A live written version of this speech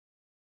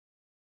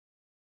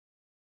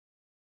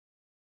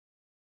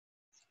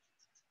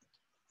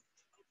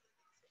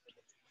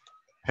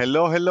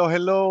Hello, hello,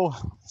 hello.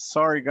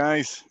 Sorry,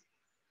 guys.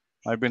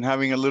 I've been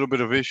having a little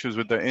bit of issues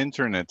with the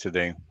internet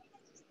today.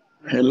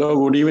 Hello,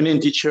 good evening,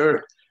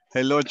 teacher.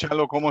 Hello,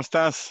 Chalo, ¿cómo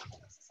estás?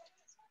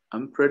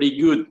 I'm pretty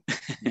good.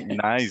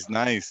 Nice,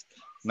 nice.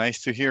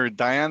 Nice to hear.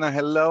 Diana,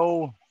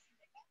 hello.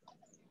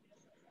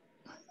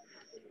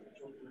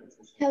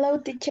 Hello,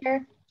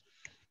 teacher.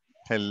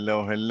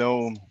 Hello,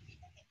 hello.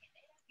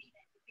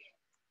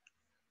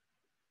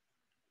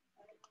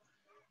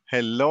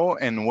 Hello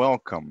and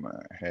welcome.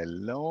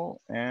 Hello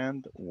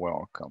and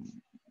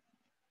welcome.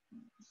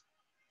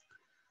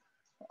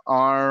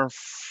 Our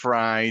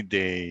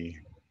Friday.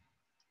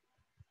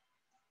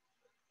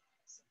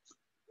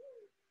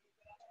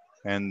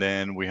 And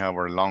then we have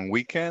our long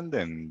weekend,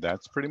 and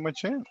that's pretty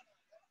much it.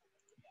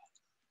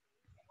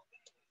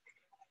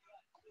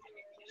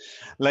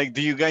 Like,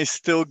 do you guys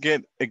still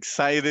get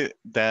excited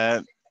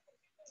that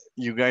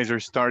you guys are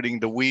starting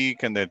the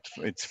week and that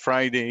it's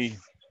Friday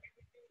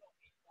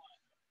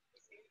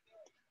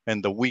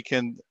and the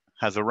weekend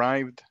has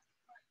arrived?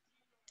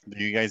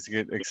 Do you guys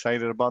get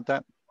excited about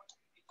that?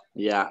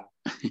 Yeah.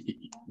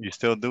 You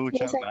still do?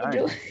 Yes, I Nice.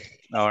 do.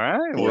 All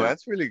right. Well, Yeah.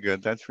 that's really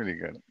good. That's really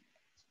good.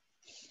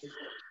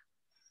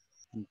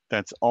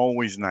 That's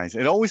always nice.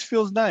 It always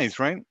feels nice,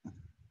 right?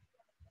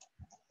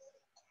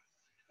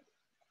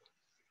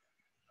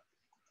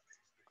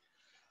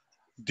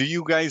 Do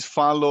you guys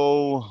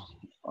follow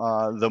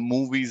the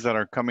movies that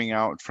are coming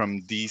out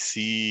from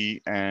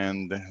DC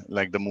and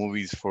like the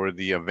movies for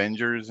the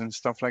Avengers and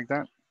stuff like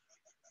that?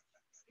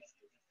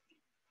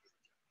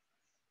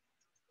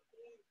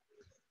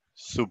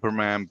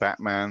 Superman,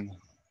 Batman,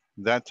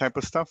 that type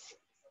of stuff?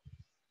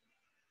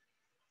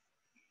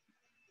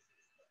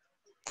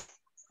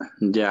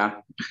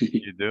 Yeah.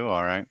 You do?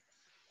 All right.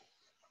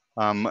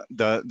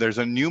 There's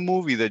a new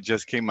movie that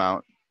just came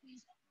out,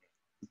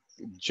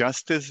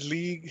 Justice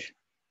League,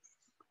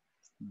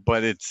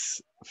 but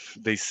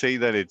they say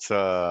that it's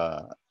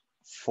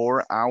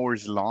 4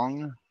 hours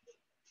long.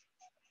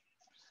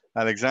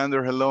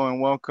 Alexander, hello and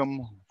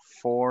welcome.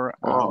 4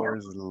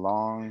 hours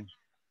long.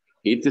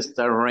 It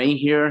started rain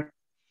here.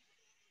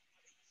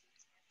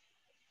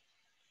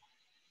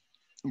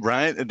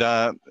 Right?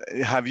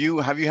 Have you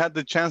had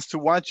the chance to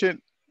watch it,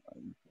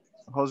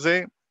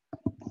 Jose,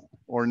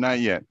 or not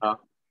yet?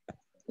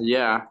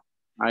 Yeah,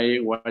 I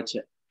watch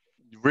it.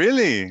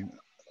 Really?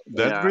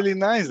 That's Yeah. really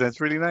nice.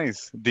 That's really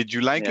nice. Did you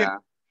like it?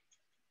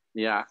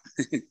 Yeah.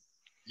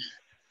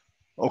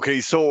 Okay,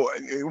 so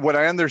what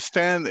I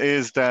understand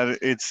is that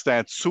it's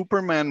that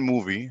Superman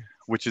movie,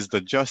 which is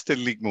the Justice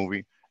League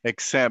movie,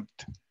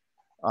 except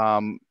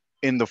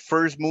in the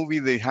first movie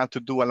they had to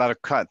do a lot of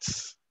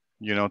cuts,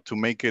 to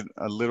make it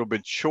a little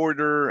bit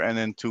shorter and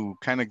then to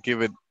kind of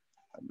give it,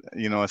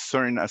 a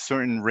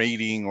certain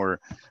rating or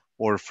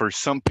for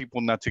some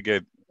people not to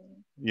get,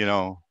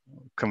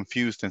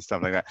 confused and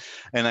stuff like that.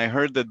 And I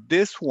heard that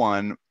this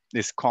one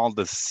is called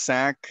the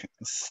Zack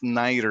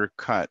Snyder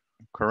cut,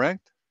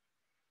 correct?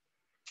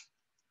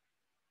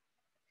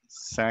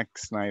 Zack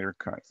Snyder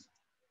cut.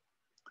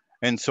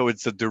 And so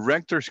it's a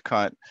director's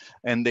cut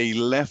and they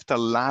left a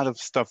lot of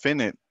stuff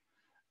in it.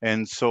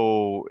 And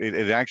so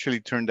it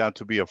actually turned out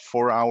to be a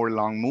 4 hour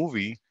long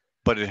movie,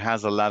 but it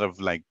has a lot of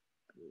like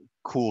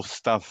cool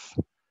stuff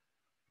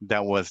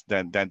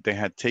that they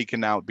had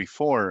taken out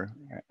before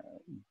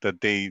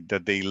that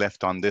they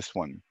left on this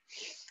one.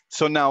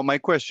 So now my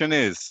question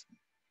is,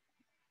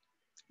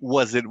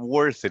 was it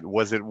worth it?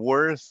 Was it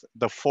worth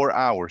the 4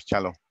 hours,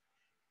 Chalo?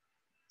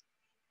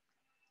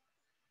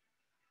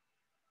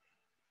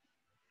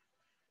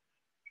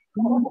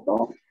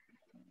 All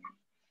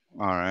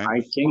right.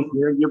 I can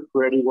hear you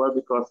pretty well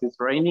because it's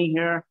raining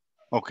here.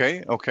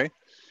 Okay.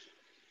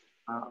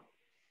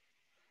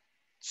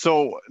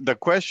 So the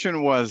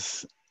question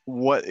was,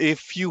 what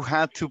if you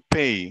had to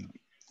pay,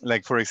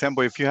 like for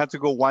example, if you had to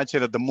go watch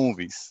it at the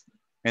movies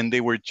and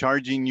they were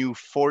charging you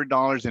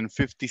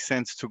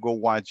 $4.50 to go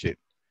watch it,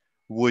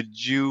 would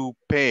you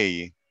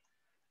pay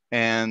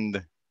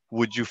and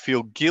would you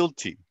feel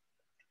guilty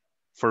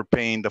for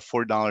paying the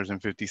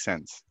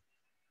 $4.50?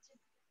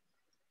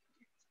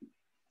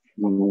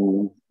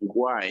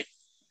 Why?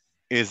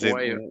 Is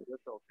Why?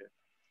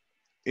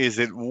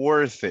 it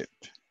worth it?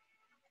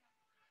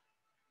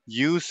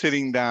 You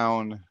sitting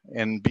down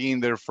and being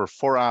there for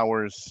 4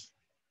 hours,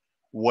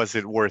 was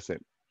it worth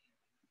it?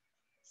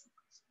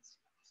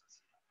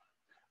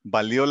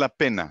 ¿Valió la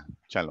pena,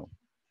 Chalo?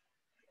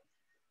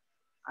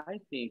 I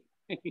think.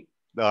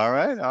 All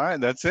right,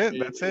 that's it.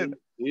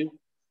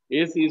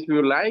 If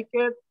you like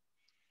it,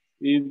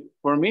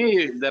 for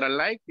me that I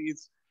like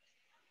it's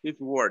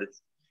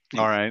worth.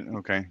 All right,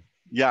 okay.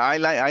 Yeah, I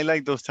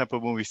like those type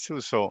of movies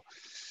too. So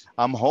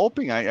I'm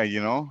hoping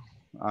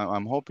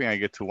I'm hoping I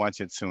get to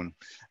watch it soon.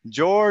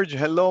 George,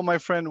 hello, my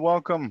friend.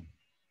 Welcome.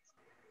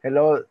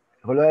 Hello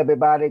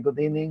everybody. Good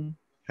evening.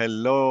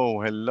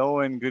 Hello,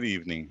 and good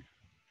evening.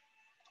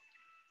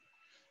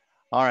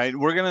 All right,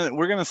 we're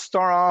gonna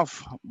start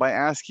off by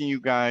asking you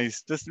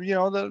guys this, you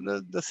know,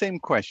 the same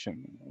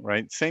question,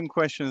 right? Same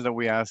questions that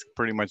we ask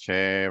pretty much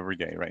every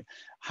day, right?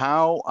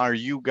 How are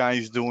you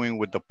guys doing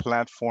with the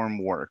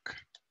platform work?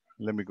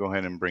 Let me go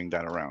ahead and bring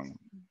that around.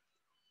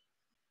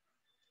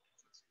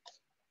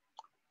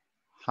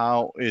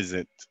 How is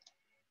it?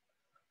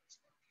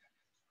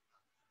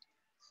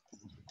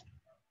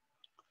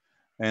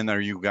 And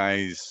are you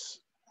guys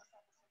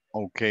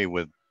okay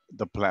with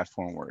the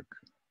platform work?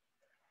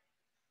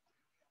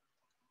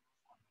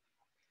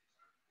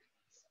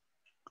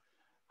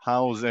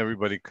 How's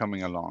everybody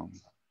coming along?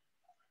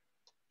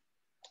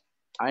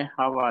 I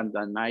have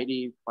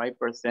the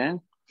 95%.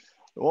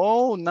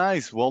 Oh,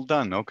 nice. Well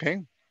done.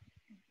 Okay.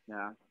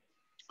 Yeah.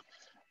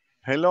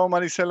 Hello,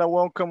 Marisela.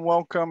 Welcome,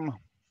 welcome.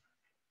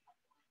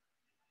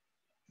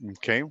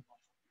 Okay.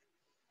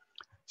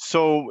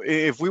 So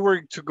if we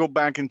were to go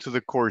back into the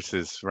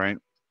courses, right?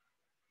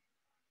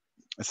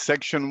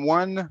 Section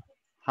 1,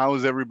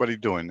 how's everybody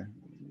doing?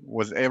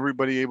 Was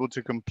everybody able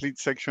to complete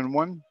section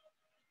 1?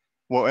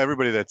 Well,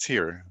 everybody that's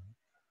here.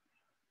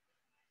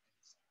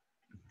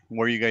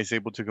 Were you guys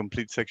able to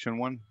complete section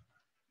 1?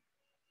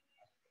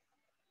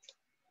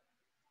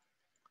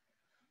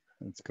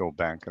 Let's go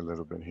back a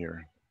little bit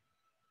here.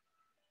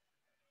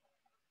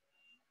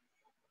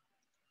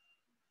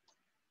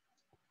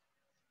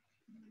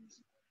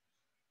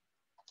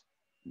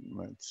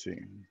 Let's see.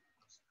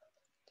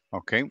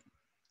 Okay.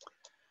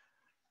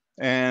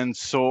 And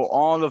so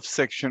all of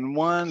section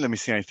 1, let me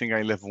see, I think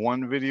I left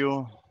one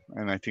video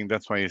and I think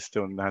that's why it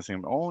still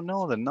hasn't, oh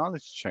no, the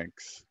knowledge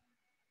checks.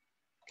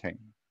 Okay.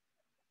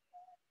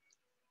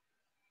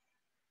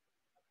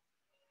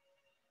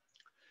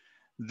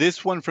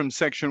 This one from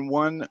section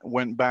 1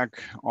 went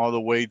back all the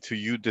way to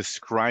you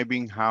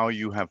describing how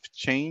you have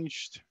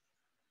changed.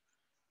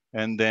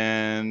 And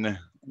then,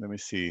 let me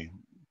see,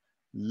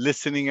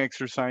 listening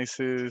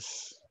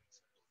exercises.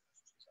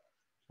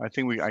 I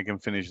think I can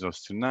finish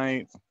those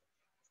tonight.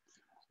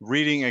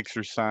 Reading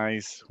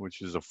exercise,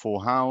 which is a full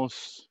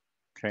house,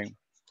 okay.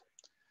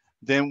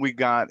 Then we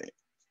got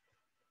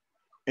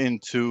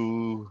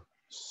into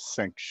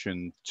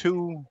section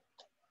 2.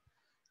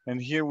 And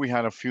here we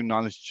had a few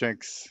knowledge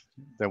checks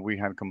that we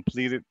had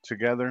completed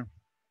together.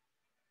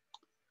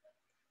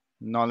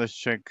 Knowledge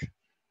check.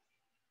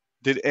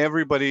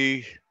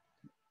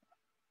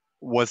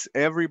 Was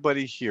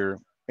everybody here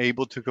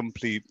able to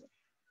complete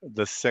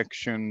the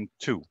section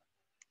 2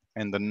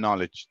 and the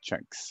knowledge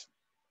checks?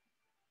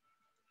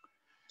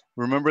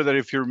 Remember that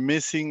if you're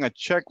missing a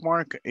check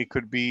mark, it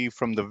could be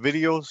from the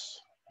videos,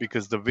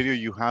 because the video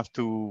you have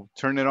to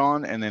turn it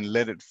on and then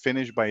let it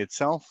finish by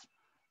itself,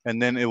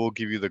 and then it will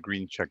give you the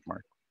green check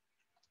mark.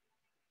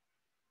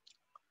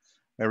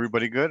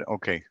 Everybody good?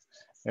 Okay.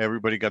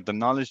 Everybody got the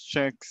knowledge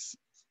checks,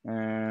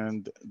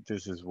 and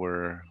this is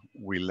where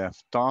we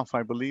left off,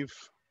 I believe.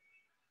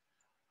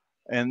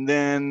 And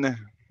then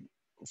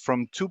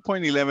from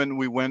 2.11,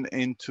 we went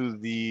into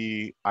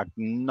the,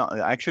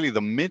 actually the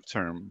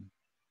midterm,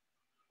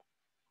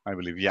 I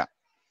believe, yeah.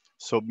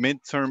 So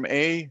midterm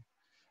A,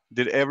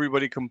 did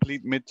everybody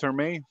complete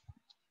midterm A?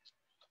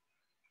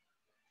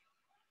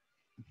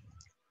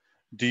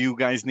 Do you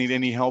guys need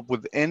any help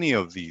with any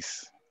of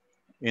these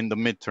in the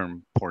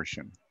midterm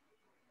portion,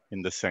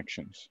 in the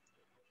sections?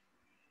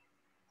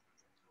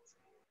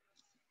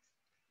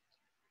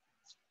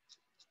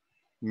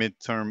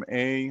 Midterm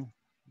A,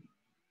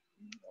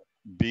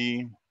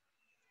 B,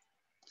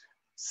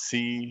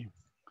 C,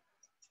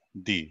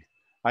 D.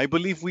 I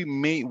believe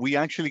we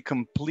actually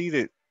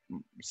completed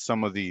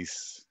some of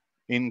these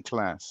in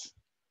class,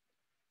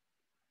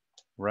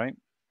 right?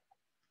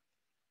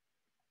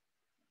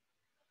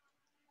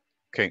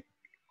 Okay.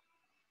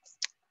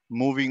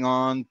 Moving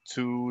on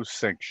to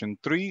section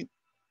 3.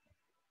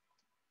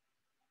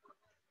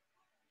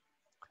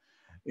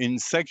 In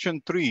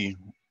section 3,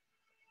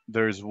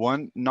 there's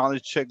one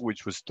knowledge check,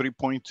 which was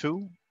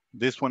 3.2.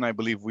 This one, I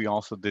believe we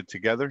also did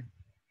together.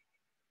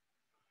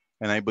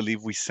 And I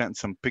believe we sent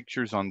some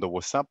pictures on the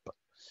WhatsApp.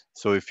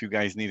 So if you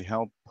guys need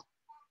help,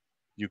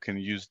 you can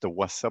use the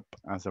WhatsApp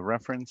as a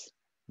reference.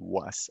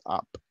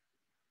 WhatsApp.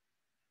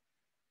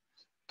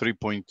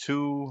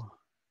 3.2.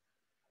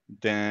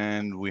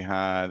 Then we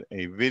had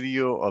a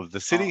video of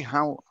the city.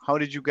 How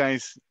did you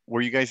guys,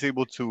 were you guys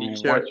able to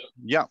watch?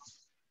 Yeah.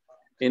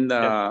 In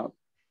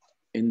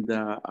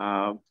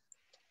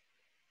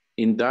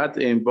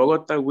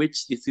Bogota,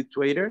 which is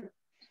situated,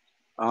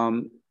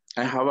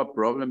 I have a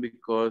problem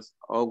because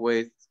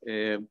always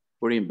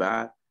putting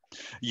bad.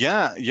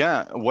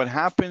 Yeah. What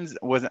happens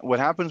with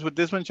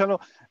this one,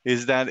 Chalo,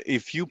 is that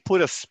if you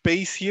put a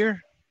space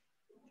here,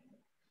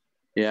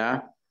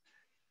 yeah.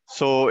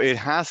 So it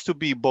has to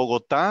be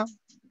Bogota,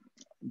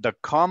 the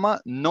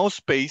comma, no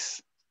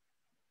space.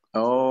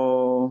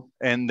 Oh.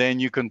 And then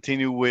you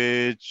continue,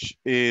 which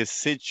is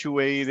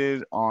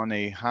situated on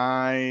a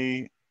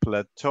high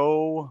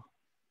plateau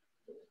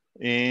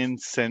in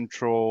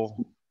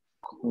central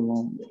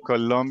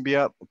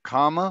Colombia,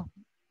 comma,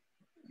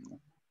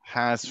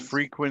 has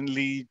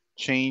frequently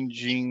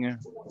changing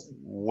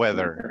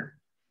weather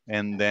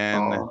and then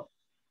Oh,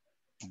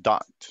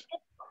 dot,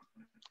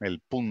 el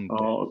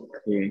punto.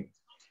 okay.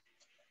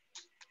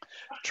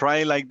 Try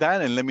it like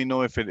that and let me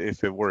know if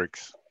it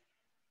works.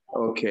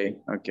 Okay.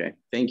 Okay.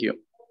 Thank you.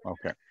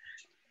 Okay.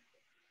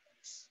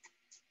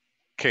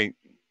 Okay.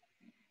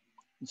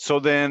 So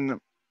then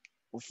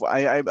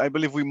I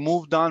believe we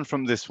moved on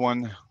from this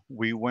one.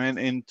 We went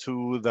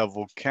into the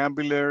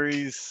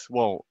vocabularies.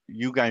 Well,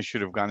 you guys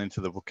should have gone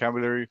into the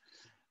vocabulary,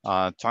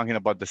 talking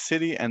about the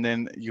city. And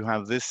then you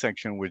have this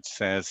section which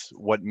says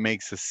what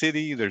makes a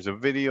city. There's a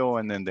video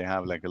and then they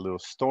have like a little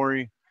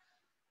story.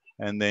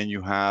 And then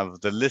you have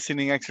the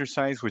listening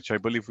exercise, which I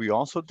believe we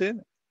also did.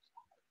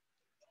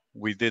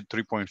 We did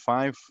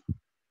 3.5.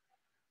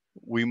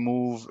 We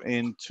move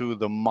into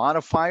the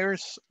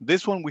modifiers.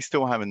 This one we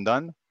still haven't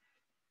done.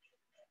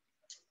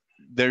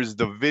 There's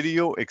the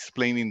video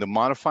explaining the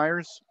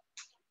modifiers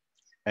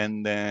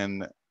and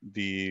then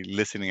the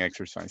listening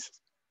exercise.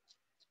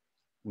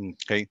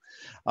 Okay.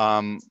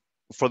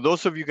 For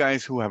those of you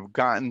guys who have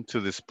gotten to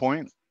this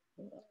point,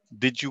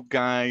 did you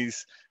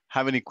guys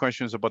have any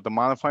questions about the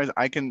modifiers?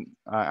 I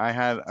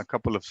had a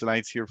couple of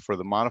slides here for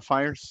the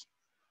modifiers.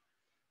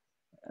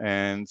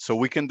 And so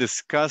we can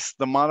discuss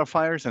the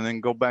modifiers and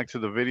then go back to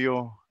the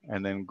video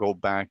and then go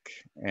back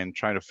and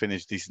try to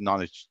finish these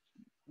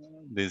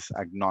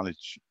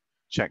acknowledge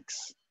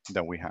checks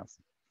that we have.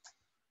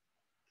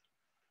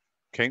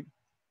 Okay.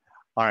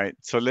 All right.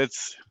 So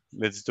let's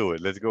do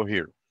it. Let's go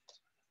here.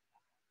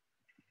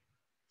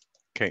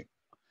 Okay.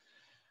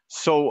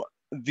 So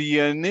the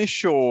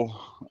initial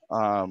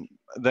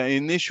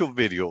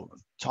video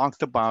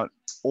talked about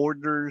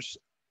orders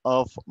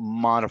of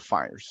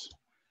modifiers.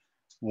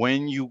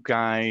 When you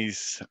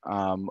guys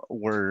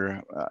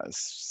were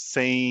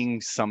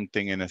saying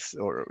something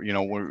or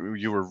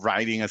you were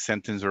writing a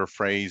sentence or a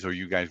phrase, or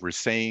you guys were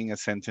saying a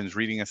sentence,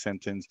 reading a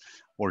sentence,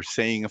 or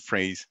saying a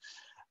phrase,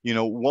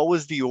 what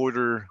was the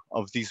order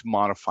of these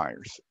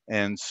modifiers?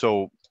 And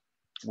so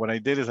what I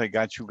did is I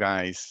got you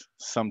guys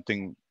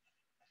something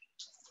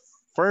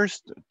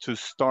first to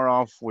start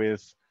off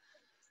with.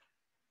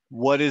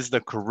 What is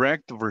the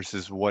correct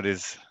versus what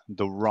is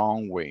the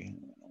wrong way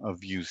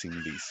of using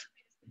these?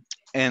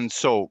 And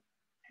so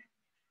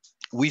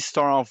we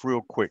start off real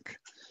quick.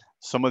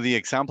 Some of the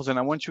examples, and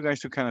I want you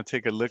guys to kind of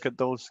take a look at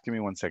those. Give me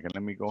 1 second.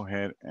 Let me go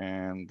ahead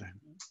and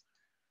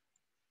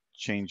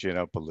change it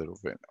up a little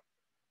bit.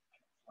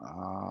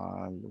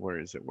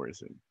 Where is it? Where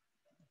is it?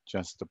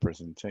 Just the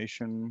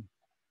presentation.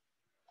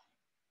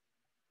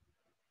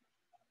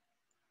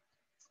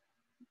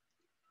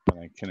 But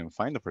I couldn't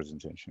find the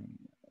presentation.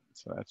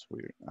 So that's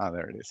weird.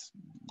 There it is.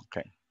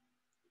 Okay.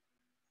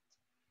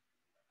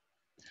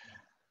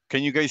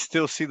 Can you guys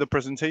still see the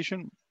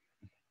presentation?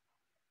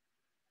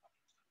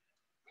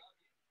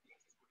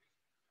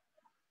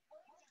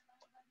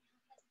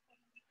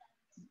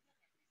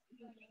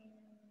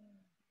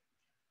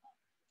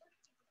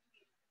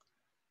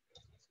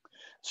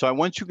 So I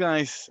want you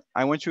guys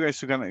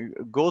to kind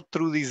of go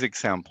through these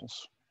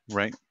examples,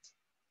 right?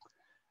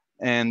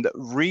 And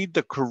read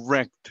the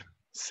correct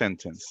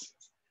sentence.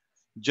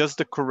 Just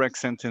the correct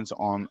sentence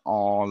on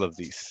all of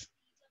these.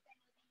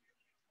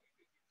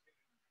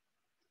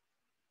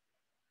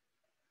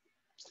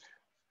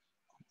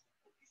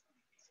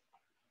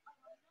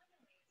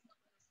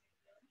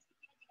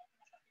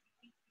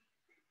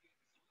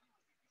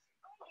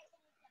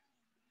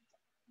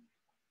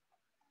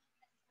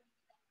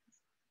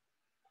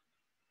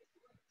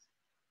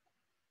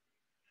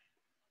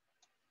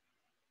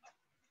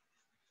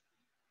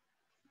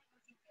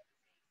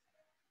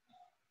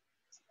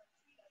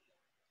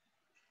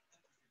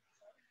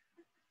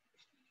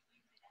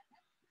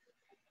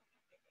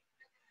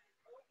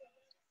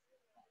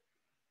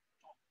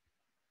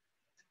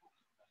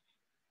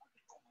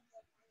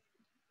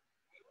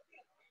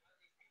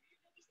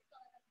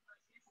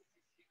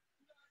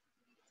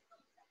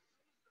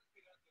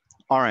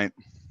 All right.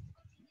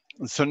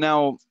 So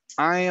now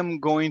I am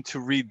going to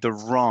read the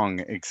wrong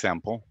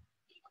example,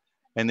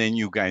 and then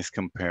you guys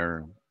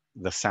compare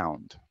the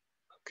sound.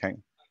 Okay.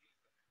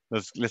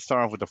 Let's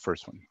start off with the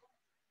first one.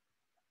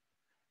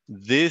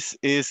 This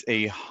is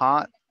a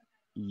hot,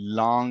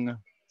 long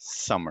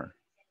summer.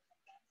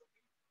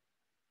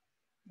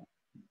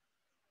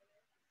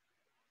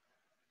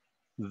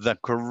 The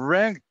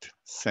correct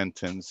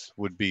sentence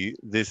would be,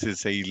 this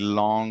is a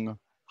long,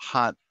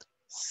 hot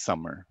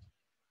summer.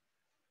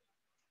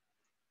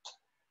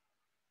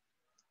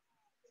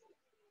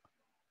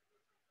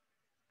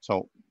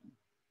 So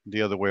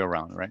the other way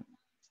around, right?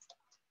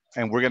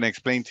 And we're going to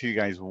explain to you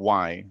guys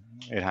why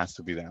it has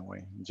to be that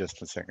way in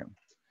just a second.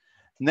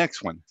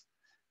 Next one.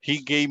 He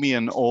gave me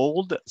an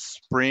old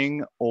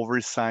spring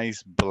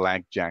oversized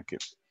black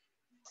jacket.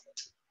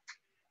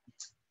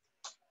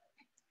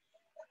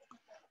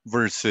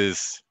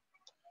 Versus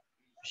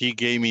he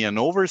gave me an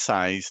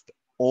oversized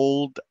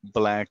old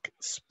black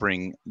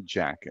spring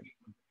jacket.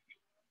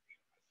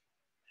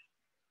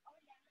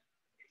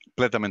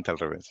 Completamente al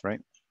revés,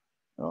 right?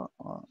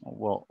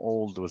 Well,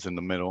 old was in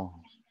the middle.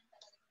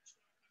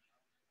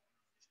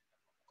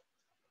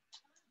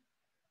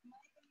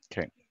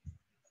 Okay.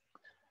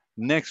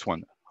 Next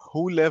one.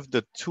 Who left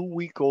the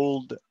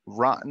 2-week-old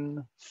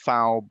rotten,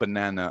 foul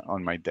banana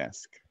on my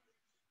desk?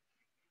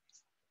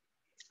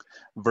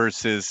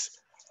 Versus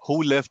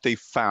who left a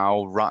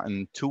foul,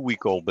 rotten,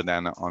 2-week-old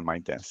banana on my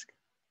desk?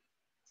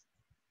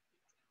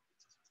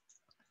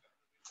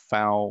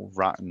 Foul,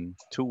 rotten,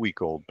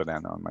 2-week-old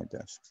banana on my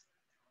desk.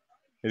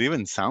 It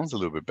even sounds a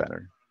little bit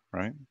better,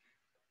 right?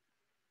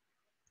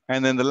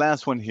 And then the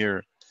last one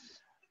here.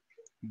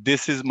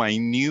 This is my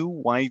new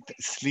white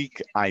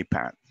sleek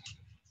iPad.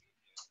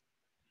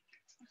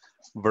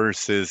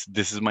 Versus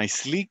this is my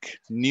sleek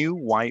new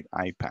white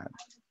iPad.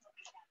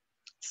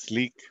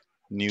 Sleek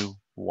new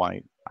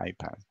white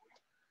iPad.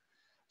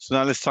 So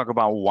now let's talk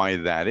about why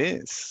that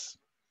is.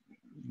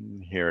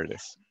 Here it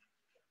is.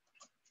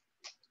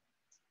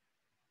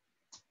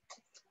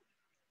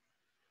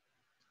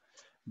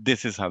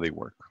 This is how they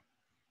work.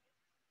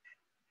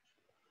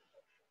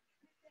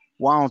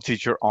 Wow,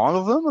 teacher, all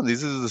of them?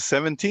 This is the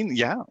 17?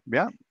 Yeah.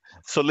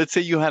 So let's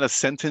say you had a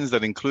sentence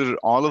that included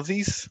all of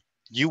these.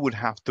 You would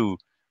have to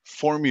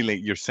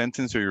formulate your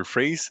sentence or your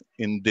phrase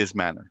in this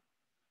manner.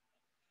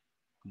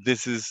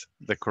 This is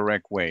the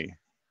correct way.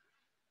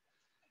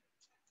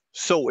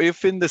 So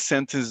if in the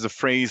sentence, the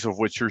phrase of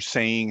what you're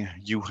saying,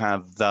 you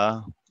have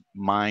the,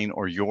 mine,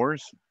 or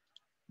yours,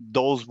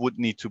 those would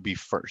need to be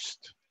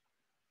first.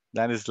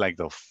 That is like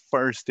the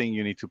first thing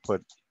you need to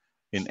put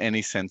in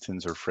any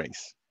sentence or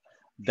phrase.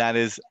 That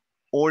is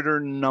order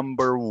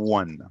number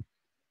 1.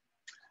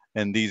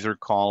 And these are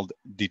called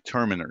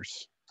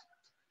determiners.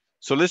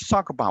 So let's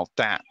talk about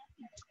that,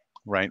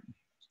 right?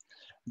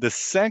 The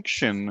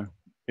section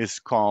is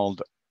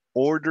called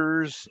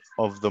orders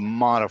of the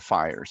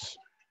modifiers.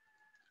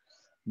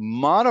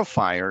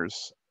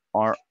 Modifiers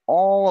are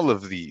all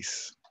of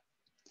these.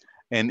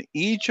 And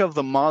each of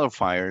the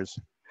modifiers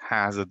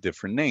has a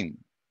different name.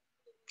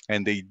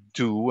 And they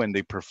do and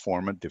they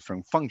perform a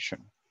different function.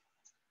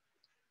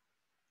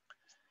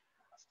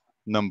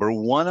 Number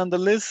 1 on the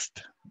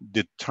list,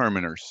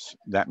 determiners.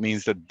 That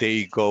means that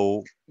they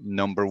go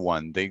number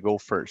 1. They go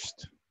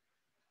first.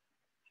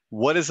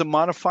 What is a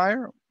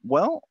modifier?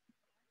 Well,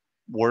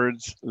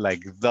 words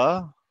like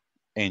the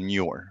and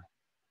your.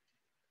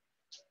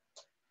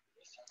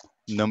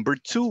 Number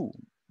 2,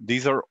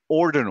 these are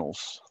ordinals.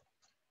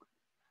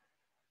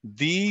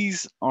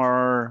 These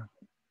are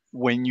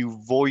when you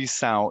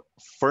voice out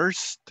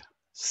first,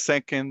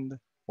 second,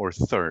 or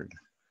third.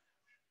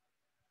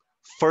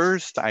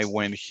 First, I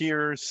went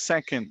here.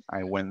 Second,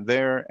 I went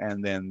there.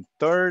 And then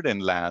third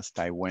and last,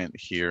 I went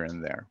here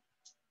and there,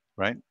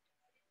 right?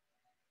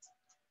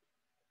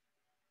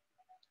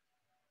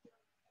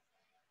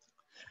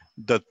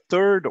 The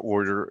third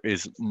order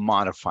is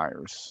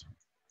modifiers.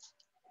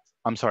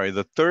 I'm sorry,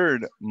 the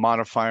third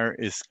modifier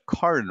is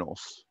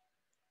cardinals.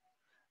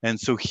 And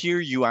so here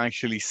you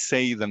actually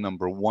say the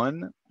number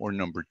 1 or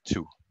number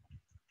 2.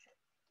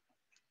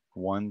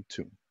 1,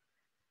 2.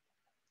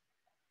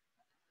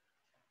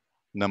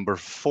 Number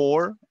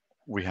 4,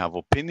 we have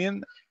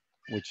opinion,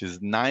 which is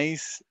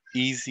nice,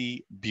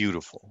 easy,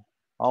 beautiful.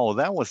 Oh,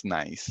 that was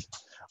nice.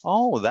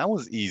 Oh, that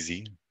was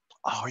easy.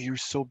 Oh, you're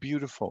so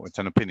beautiful. It's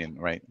an opinion,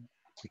 right?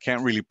 You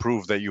can't really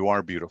prove that you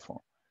are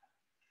beautiful.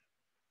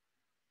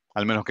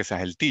 Al menos que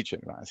seas el teacher,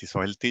 ¿verdad? Si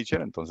sos el teacher,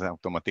 entonces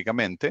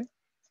automáticamente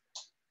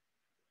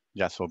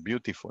ya sos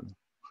beautiful.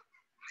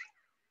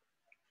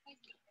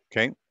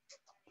 Okay.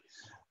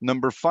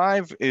 Number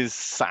 5 is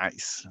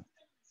size.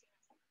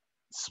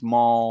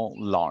 Small,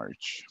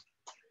 large.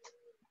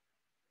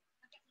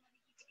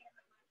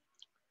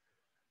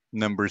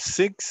 Number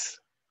 6,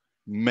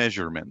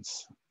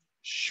 measurements.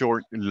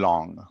 Short,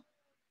 long.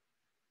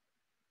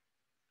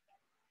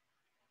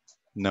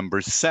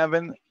 Number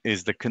 7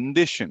 is the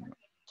condition.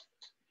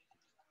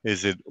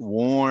 Is it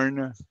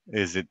worn?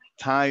 Is it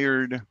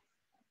tired?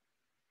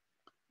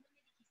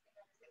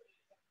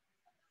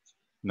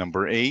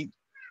 Number 8,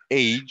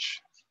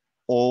 age.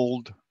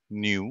 Old,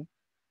 new.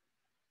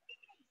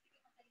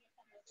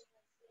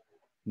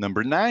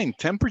 Number 9,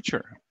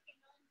 temperature.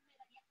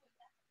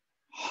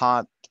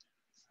 Hot,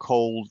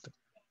 cold.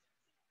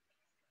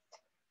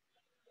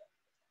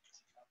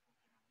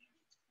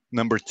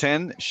 Number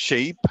 10,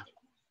 shape.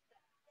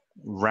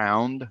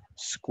 Round,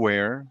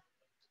 square.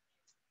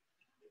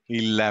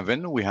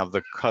 11, we have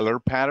the color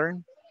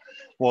pattern.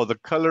 Well, the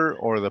color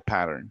or the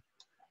pattern.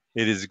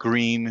 It is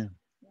green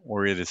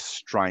or it is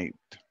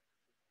striped.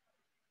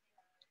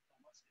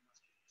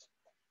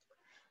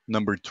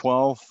 Number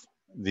 12,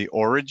 the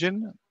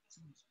origin.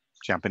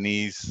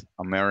 Japanese,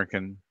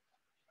 American.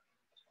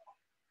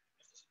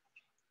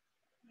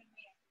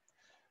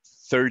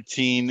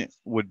 13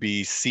 would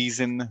be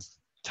season,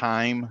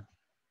 time.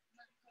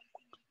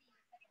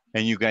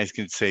 And you guys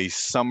can say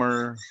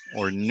summer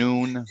or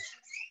noon.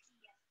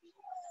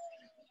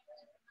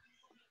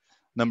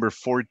 Number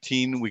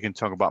 14, we can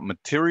talk about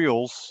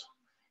materials,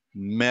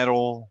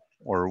 metal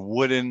or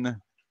wooden.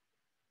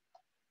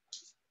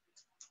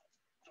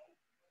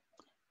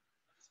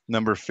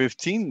 Number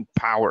 15,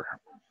 power.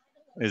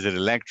 Is it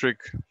electric?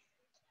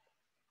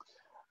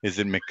 Is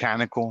it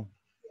mechanical?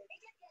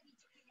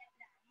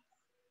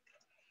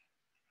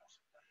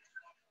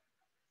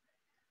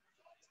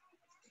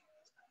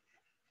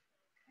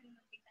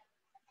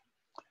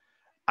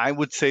 I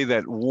would say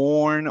that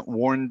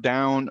worn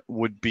down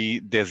would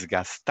be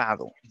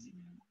desgastado.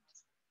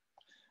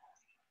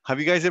 Have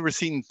you guys ever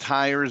seen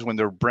tires when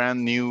they're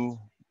brand new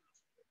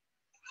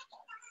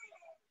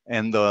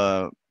and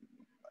the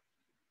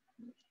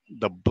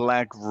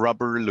black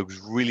rubber looks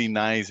really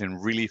nice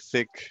and really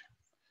thick?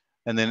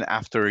 And then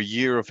after a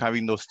year of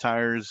having those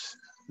tires,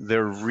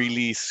 they're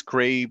really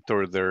scraped,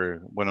 or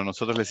bueno,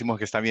 nosotros le decimos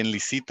que está bien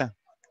lisita.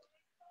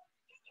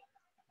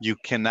 You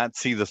cannot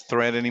see the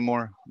thread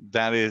anymore.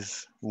 That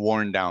is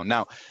worn down.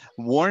 Now,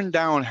 worn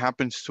down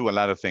happens to a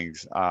lot of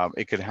things.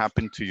 It could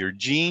happen to your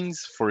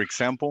jeans, for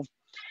example,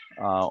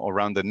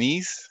 around the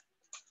knees.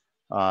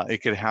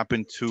 It could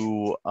happen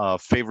to a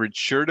favorite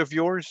shirt of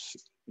yours.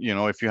 You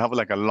know, if you have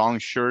like a long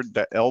shirt,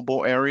 the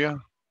elbow area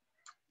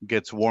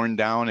gets worn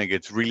down. It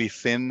gets really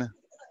thin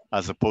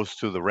as opposed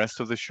to the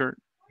rest of the shirt.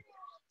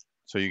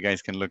 So you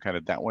guys can look at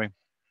it that way.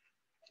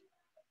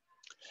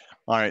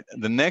 All right,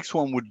 the next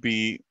one would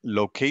be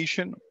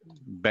location,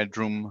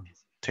 bedroom,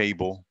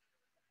 table.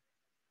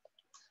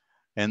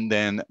 And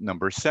then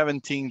number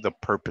 17, the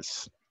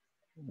purpose,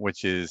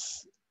 which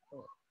is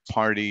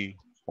party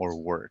or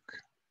work.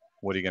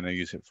 What are you gonna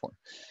use it for?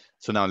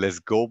 So now let's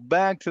go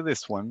back to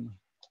this one.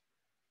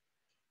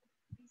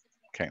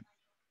 Okay.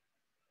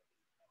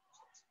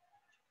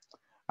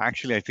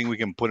 Actually, I think we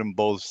can put them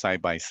both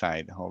side by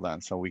side. Hold on,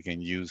 so we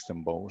can use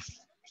them both.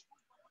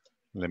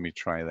 Let me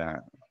try that.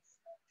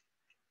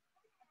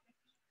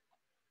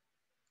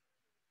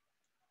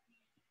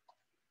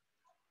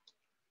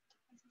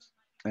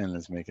 And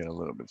let's make it a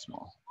little bit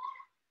small.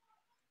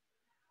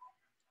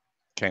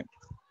 Okay.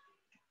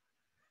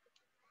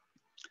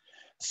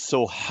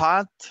 So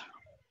hot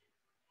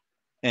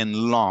and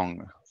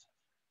long.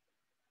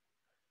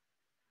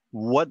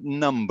 What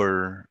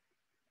number,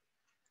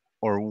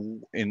 or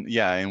in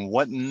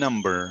what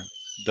number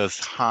does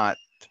hot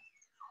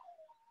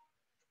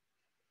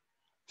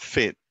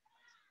fit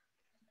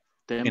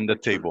in the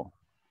table?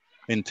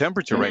 In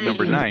temperature, right?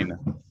 Number 9.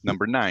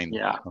 Number 9.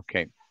 Yeah.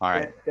 Okay. All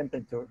right.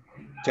 Temperature.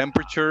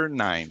 Temperature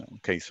 9.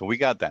 Okay, so we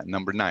got that.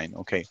 Number 9.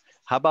 Okay.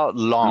 How about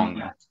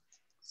long?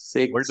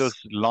 6. Where does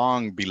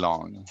long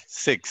belong?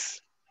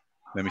 6.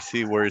 Let me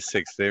see, where is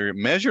 6? There,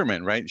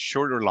 measurement, right?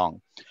 Short or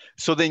long.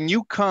 So then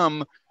you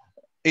come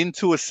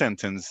into a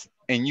sentence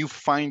and you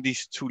find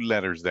these 2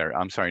 letters there.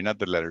 I'm sorry, not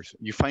the letters.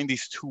 You find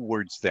these 2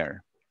 words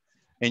there.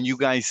 And you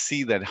guys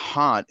see that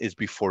hot is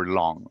before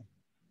long.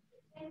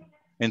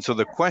 And so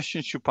the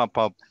question should pop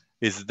up,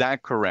 is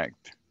that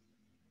correct?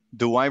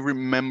 Do I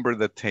remember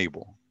the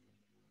table?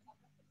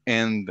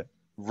 And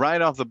right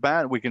off the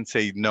bat, we can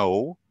say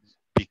no,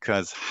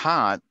 because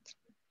hot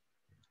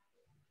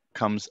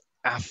comes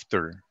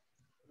after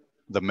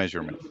the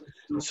measurement.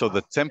 So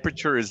the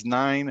temperature is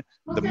 9,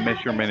 the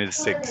measurement is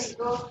 6.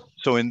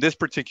 So in this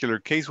particular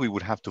case, we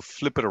would have to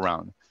flip it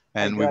around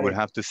and we would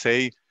have to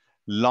say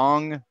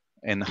long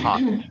and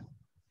hot.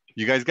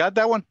 You guys got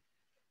that one?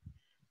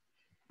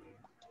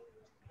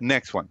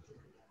 Next one.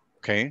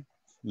 Okay,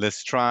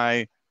 let's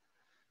try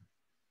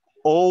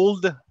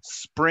old,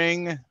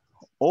 spring,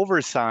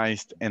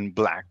 oversized, and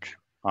black.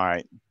 All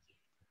right.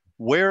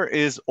 Where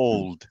is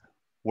old?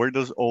 Where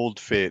does old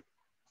fit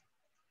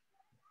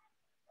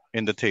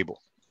in the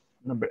table?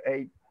 Number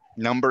 8.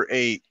 Number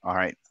 8. All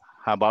right.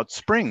 How about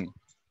spring?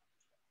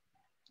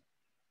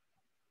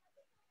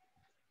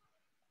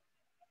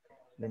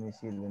 Let me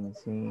see.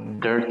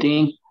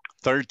 13.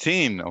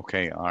 13.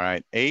 Okay. All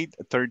right. 8,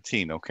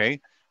 13.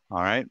 Okay.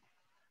 All right.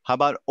 How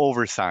about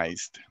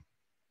oversized?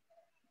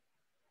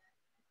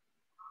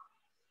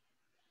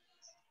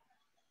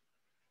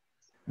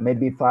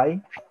 Maybe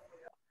 5.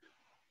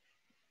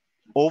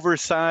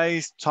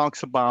 Oversized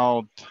talks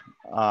about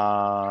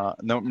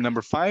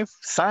number 5,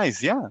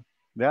 size. Yeah,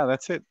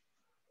 that's it.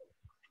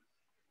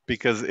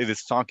 Because it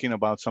is talking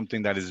about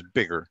something that is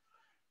bigger,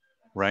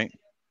 right?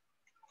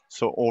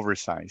 So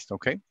oversized,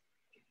 okay?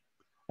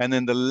 And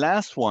then the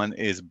last one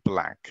is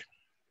black.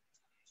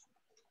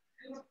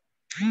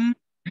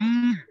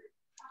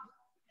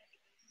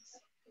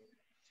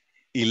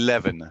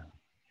 11.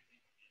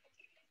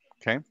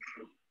 Okay.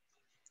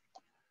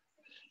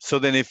 So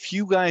then if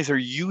you guys are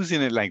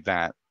using it like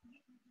that,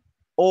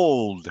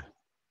 old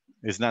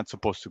is not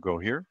supposed to go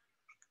here.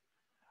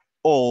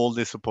 Old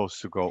is supposed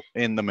to go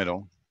in the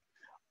middle.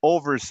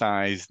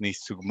 Oversized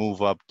needs to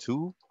move up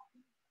to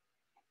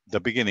the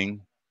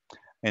beginning.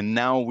 And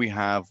now we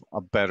have a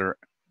better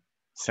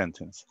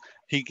sentence.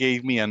 He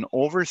gave me an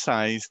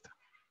oversized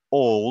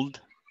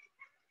old,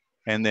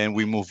 and then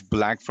we move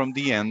black from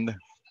the end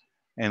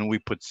and we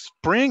put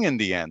spring in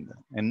the end.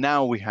 And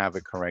now we have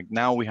it correct.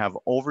 Now we have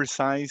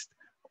oversized,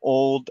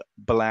 old,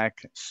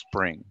 black,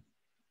 spring.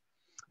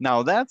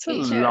 Now that's a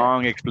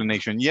long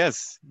explanation.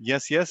 Yes.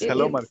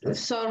 Hello, Marta.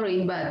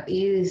 Sorry, but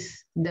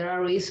there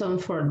a reason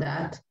for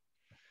that?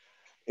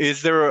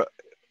 Is there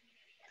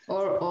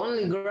or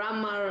only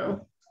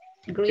grammar,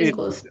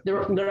 gringos,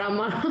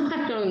 grammar?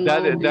 I don't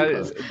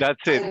know.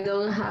 That's it. I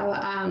don't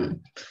have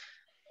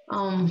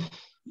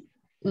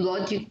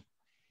logic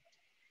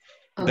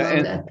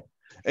about that.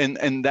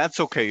 And that's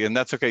okay, and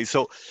that's okay.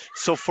 So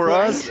for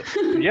us,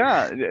 Right?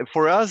 yeah,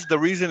 for us, the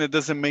reason it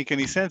doesn't make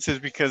any sense is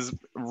because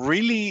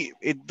really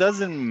it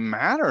doesn't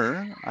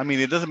matter. I mean,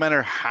 it doesn't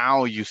matter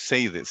how you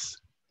say this,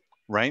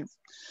 right?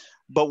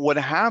 But what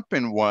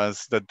happened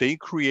was that they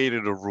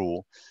created a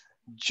rule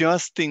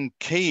just in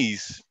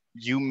case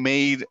you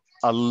made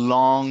a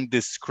long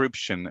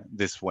description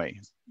this way.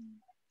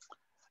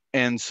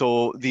 And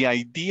so the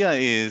idea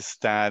is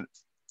that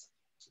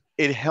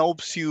it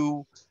helps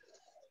you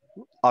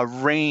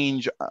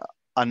arrange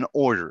an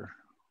order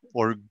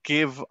or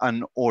give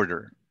an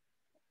order.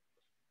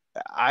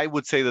 I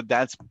would say that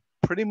that's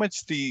pretty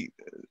much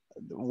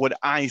what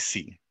I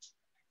see,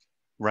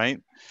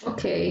 right?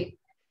 Okay.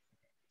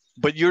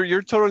 But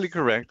you're totally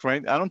correct,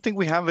 right? I don't think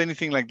we have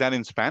anything like that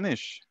in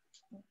Spanish.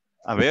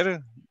 A ver,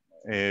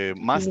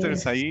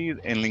 masters Yes. ahí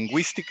en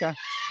lingüística.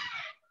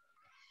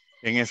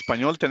 En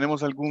español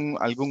tenemos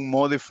algún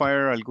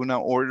modifier, alguna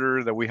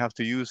order that we have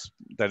to use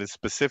that is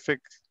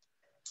specific.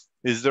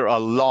 Is there a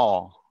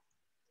law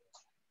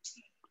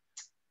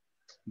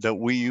that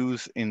we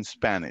use in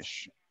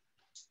Spanish?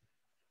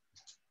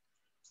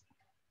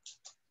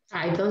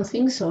 I don't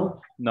think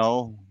so.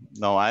 No,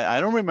 I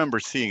don't remember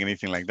seeing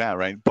anything like that,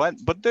 right? But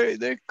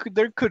there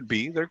could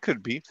be.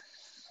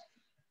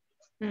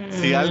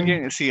 Si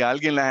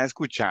alguien la ha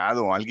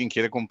escuchado, alguien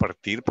quiere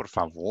compartir, por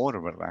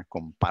favor, ¿verdad?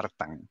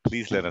 Compartan.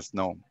 Please let us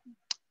know.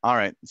 All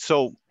right.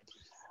 So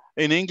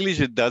in English,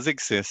 it does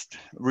exist.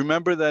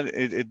 Remember that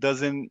it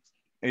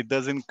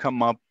doesn't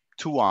come up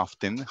too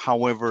often.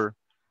 However,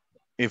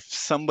 if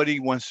somebody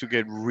wants to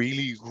get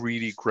really,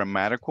 really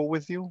grammatical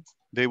with you,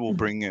 they will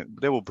bring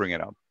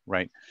it up,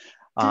 right?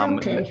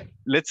 Okay.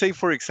 Let's say,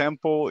 for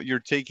example, you're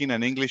taking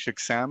an English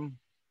exam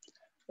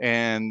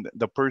and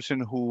the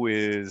person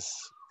who's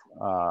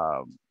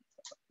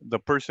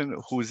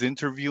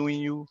interviewing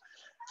you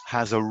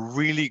has a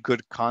really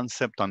good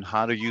concept on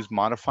how to use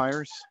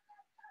modifiers.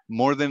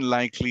 More than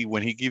likely,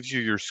 when he gives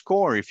you your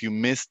score, if you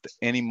missed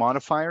any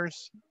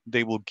modifiers,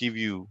 they will give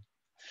you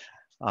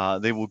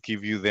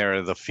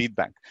there the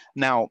feedback.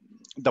 Now,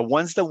 the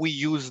ones that we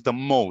use the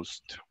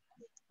most,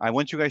 I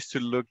want you guys to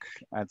look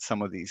at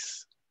some of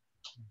these.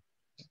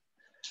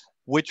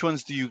 Which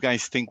ones do you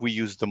guys think we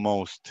use the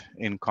most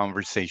in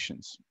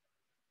conversations?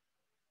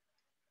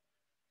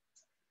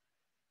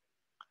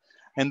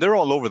 And they're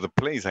all over the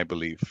place, I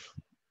believe.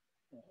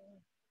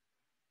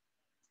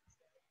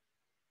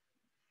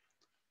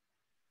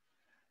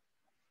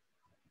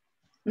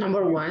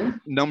 Number one.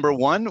 Number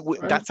one,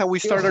 that's how we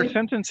start our Usually.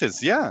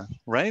 sentences. Yeah,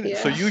 right?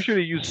 Yeah. So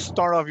usually you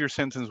start off your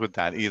sentence with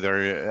that,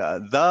 either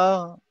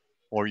the,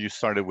 or you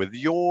started with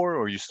your,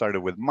 or you started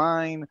with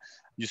mine.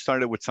 You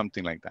started with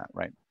something like that,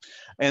 right?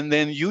 And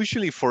then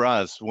usually for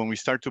us, when we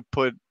start to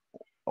put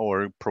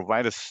or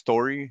provide a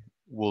story,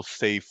 we'll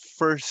say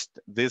first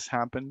this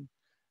happened,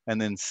 and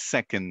then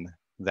second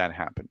that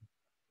happened,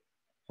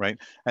 right?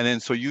 And then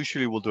so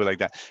usually we'll do it like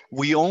that.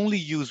 We only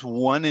use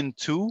 1 and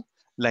 2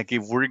 like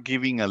if we're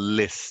giving a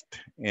list,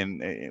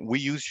 and we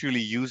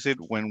usually use it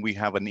when we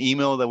have an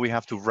email that we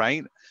have to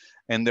write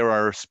and there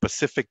are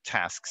specific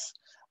tasks.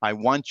 I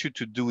want you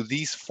to do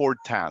these 4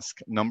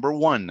 tasks. Number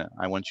 1,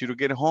 I want you to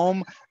get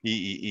home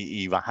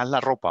y bajar la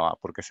ropa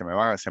porque se me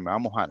va a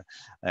mojar.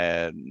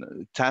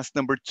 Task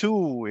number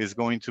 2 is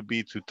going to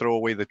be to throw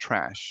away the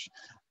trash.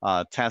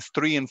 Task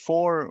 3 and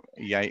 4,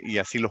 y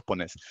así los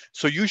pones.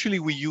 So usually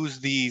we use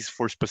these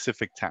for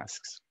specific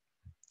tasks,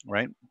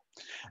 right?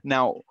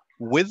 Now,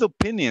 with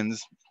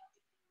opinions,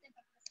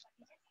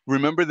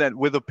 remember that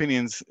with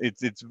opinions,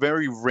 it's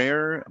very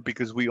rare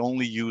because we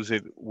only use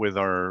it with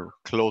our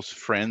close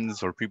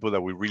friends or people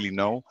that we really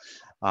know.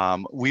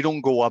 We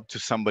don't go up to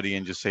somebody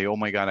and just say, "Oh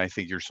my God, I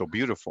think you're so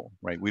beautiful,"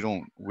 right? We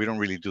don't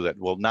really do that.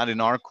 Well, not in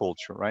our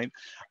culture, right?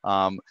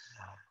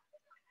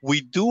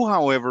 We do,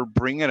 however,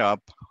 bring it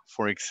up.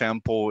 For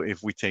example,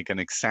 if we take an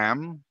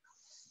exam,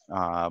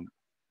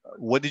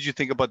 what did you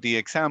think about the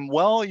exam?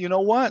 Well, you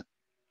know what?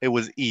 It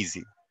was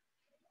easy,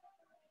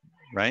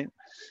 right?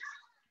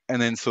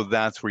 And then so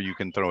that's where you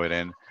can throw it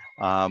in.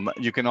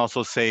 You can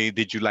also say,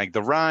 did you like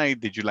the ride?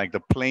 Did you like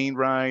the plane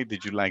ride?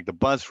 Did you like the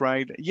bus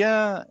ride?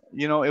 Yeah,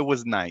 you know, it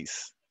was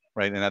nice,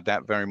 right? And at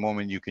that very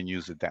moment, you can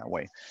use it that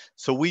way.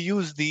 So we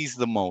use these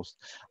the most.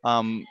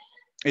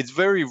 It's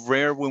very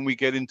rare when we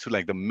get into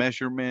like the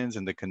measurements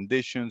and the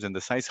conditions and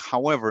the size.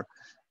 However,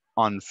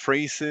 on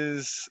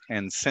phrases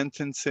and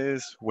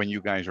sentences, when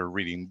you guys are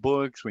reading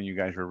books, when you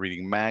guys are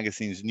reading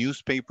magazines,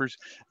 newspapers,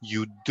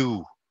 you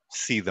do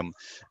see them,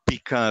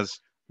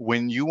 because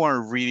when you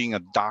are reading a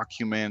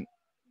document,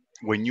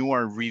 when you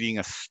are reading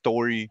a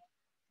story,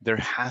 there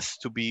has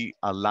to be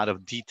a lot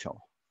of detail.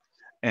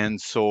 And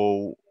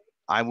so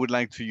I would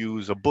like to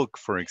use a book,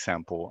 for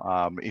example.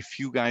 If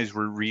you guys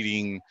were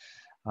reading,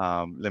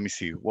 let me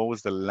see, what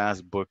was the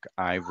last book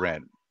I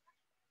read?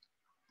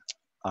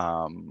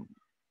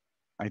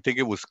 I think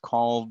it was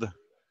called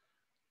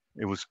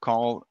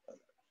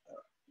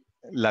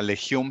La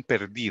Legión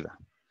Perdida.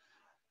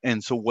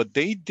 And so what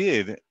they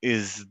did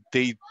is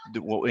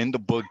in the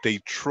book, they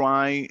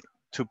try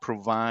to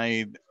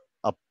provide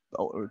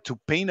to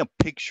paint a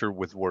picture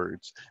with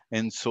words.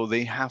 And so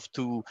they have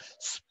to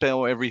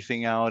spell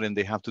everything out and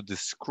they have to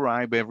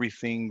describe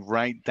everything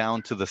right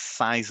down to the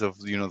size of,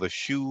 you know, the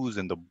shoes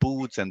and the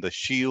boots and the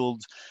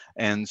shields.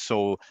 And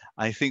so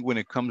I think when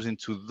it comes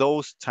into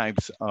those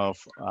types of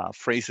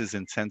phrases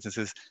and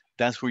sentences,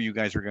 that's where you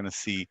guys are going to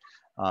see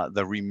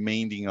the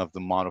remaining of the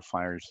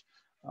modifiers,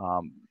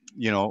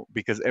 you know,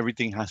 because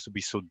everything has to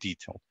be so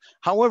detailed.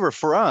 However,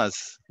 for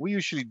us, we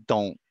usually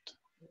don't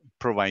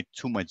provide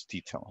too much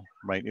detail,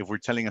 right? If we're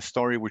telling a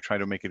story, we try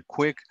to make it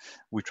quick,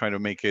 we try to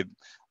make it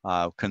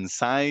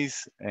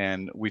concise,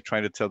 and we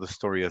try to tell the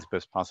story as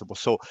best possible.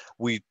 So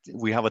we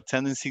have a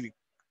tendency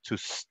to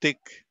stick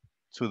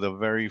to the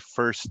very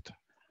first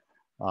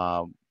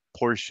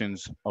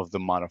portions of the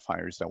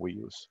modifiers that we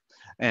use.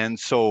 And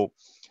so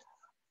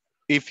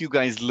if you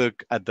guys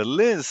look at the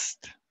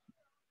list,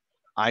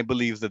 I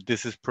believe that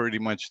this is pretty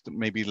much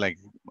maybe like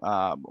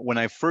when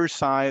I first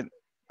saw it,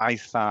 I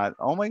thought,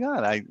 oh my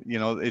God, you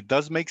know, it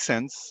does make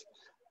sense.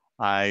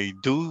 I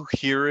do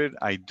hear it,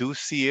 I do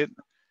see it,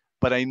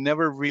 but I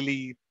never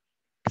really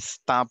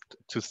stopped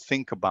to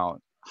think about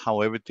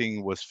how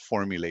everything was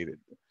formulated.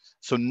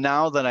 So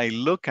now that I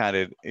look at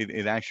it,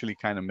 it actually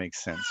kind of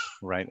makes sense,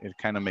 right? It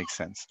kind of makes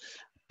sense.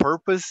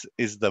 Purpose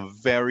is the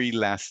very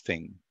last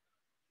thing.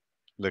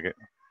 Look at,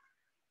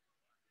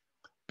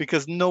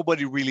 because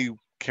nobody really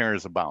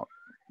cares about,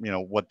 you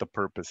know, what the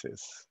purpose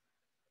is,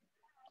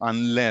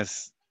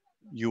 unless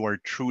you are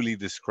truly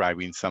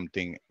describing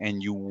something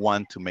and you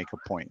want to make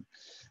a point.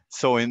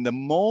 So in the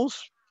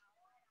most,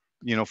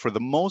 you know, for the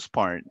most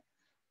part,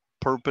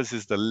 purpose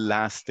is the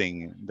last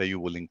thing that you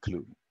will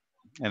include.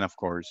 And of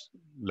course,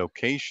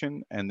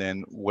 location, and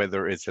then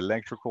whether it's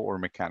electrical or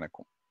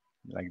mechanical.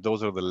 Like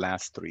those are the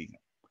last three.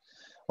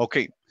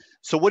 Okay,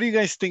 so what do you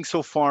guys think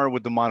so far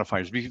with the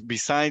modifiers?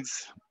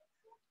 Besides,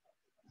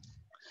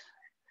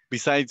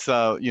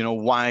 you know,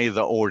 why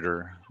the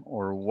order,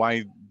 or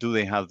why do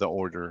they have the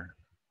order?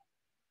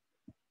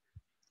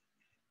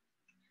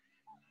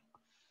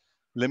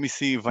 Let me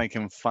see if I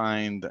can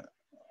find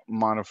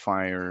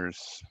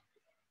modifiers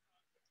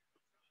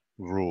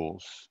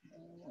rules.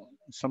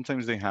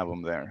 Sometimes they have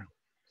them there.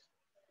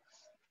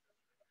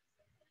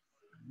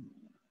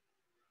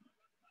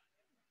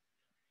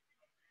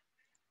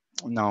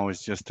 No,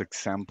 it's just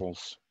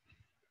examples.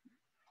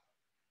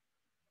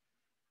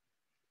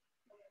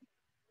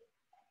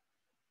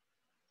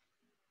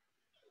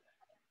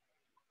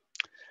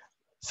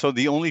 So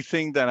the only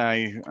thing that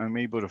I'm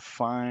able to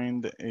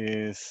find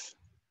is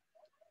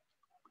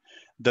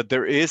that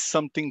there is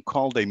something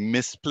called a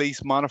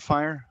misplaced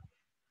modifier.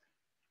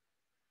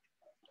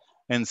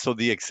 And so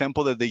the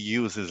example that they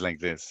use is like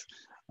this.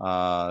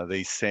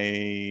 They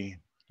say,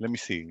 let me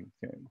see.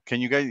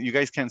 Can you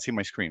guys can't see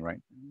my screen, right?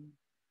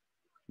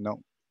 No,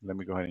 let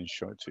me go ahead and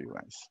show it to you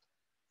guys.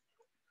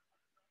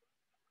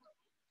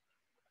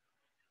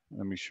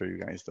 Let me show you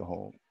guys the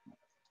whole.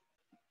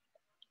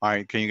 All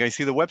right, can you guys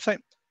see the website?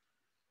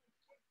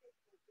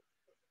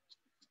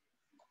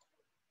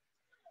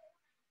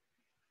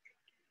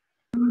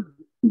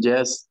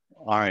 Yes.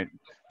 All right.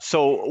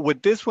 So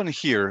with this one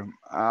here,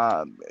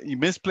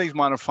 misplaced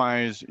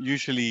modifiers,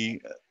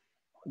 usually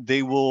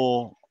they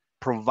will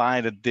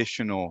provide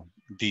additional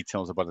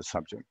details about the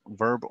subject,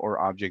 verb or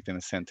object in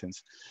a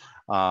sentence.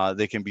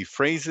 They can be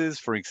phrases.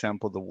 For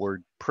example, the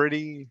word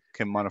pretty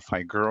can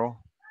modify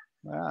girl.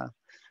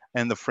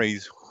 And the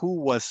phrase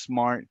who was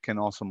smart can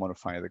also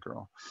modify the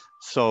girl.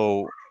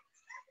 So,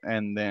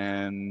 and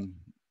then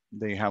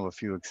they have a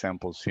few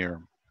examples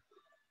here.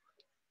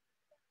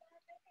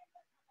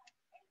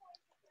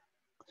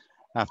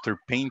 After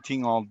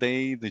painting all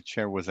day, the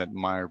chair was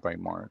admired by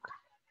Mark.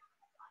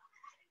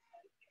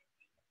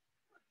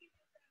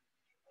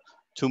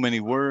 Too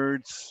many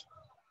words.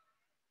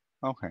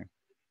 Okay.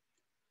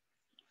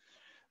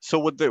 So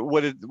what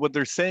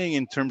they're saying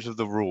in terms of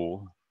the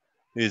rule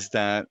is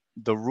that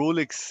the rule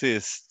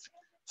exists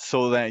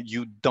so that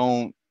you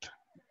don't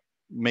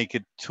make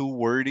it too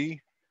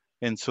wordy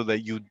and so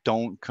that you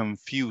don't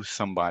confuse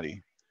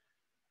somebody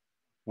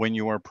when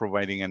you are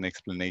providing an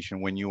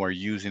explanation, when you are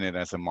using it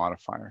as a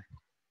modifier,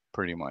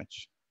 pretty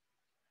much.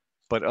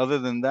 But other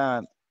than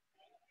that,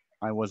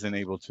 I wasn't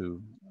able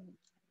to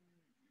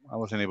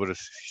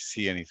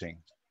see anything.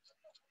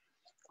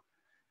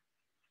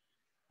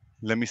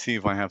 Let me see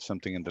if I have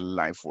something in the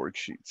live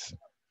worksheets.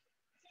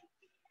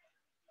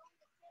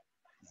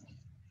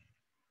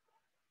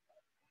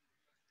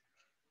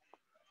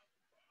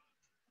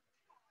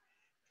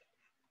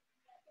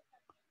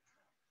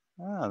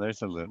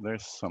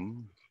 There's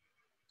some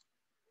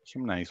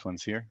nice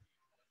ones here.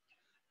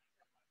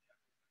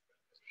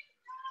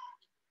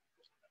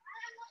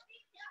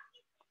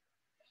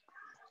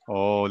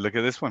 Oh, look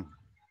at this one.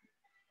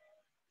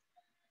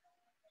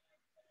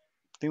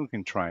 I think we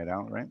can try it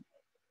out, right?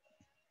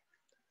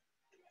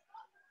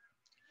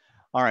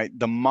 All right,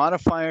 the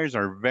modifiers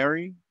are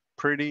very,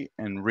 pretty,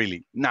 and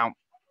really. Now,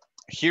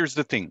 here's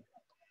the thing.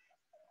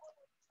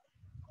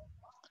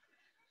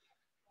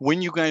 when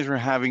you guys are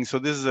having, so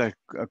this is a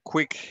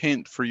quick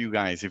hint for you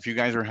guys. If you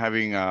guys are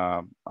having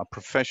a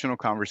professional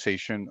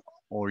conversation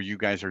or you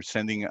guys are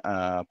sending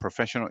a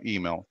professional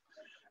email,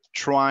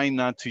 try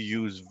not to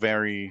use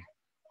very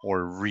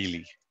or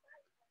really.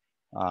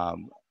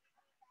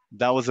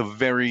 That was a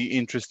very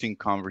interesting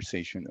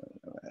conversation.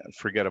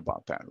 Forget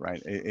about that,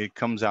 right? It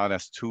comes out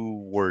as too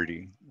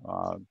wordy,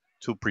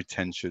 too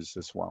pretentious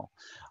as well.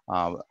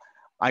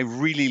 I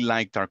really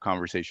liked our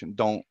conversation.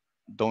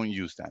 Don't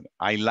use that.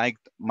 I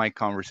liked my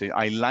conversation.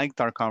 I liked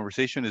our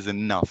conversation is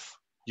enough.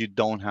 You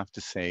don't have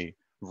to say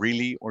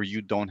really, or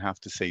you don't have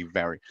to say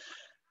very.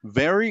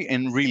 Very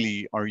and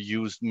really are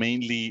used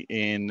mainly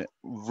in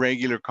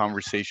regular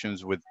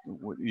conversations with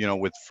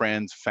with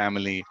friends,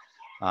 family,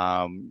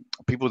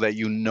 people that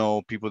you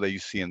know, people that you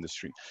see in the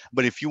street.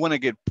 But if you want to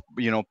get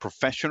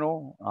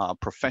professional,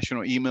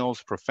 professional emails,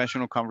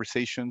 professional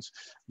conversations,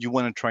 you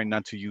want to try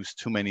not to use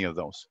too many of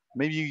those.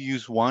 Maybe you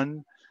use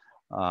one,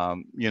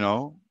 you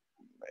know,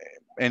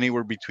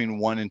 anywhere between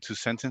 1 and 2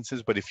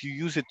 sentences. But if you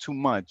use it too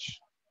much,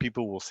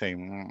 people will say,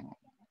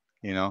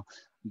 you know,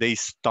 they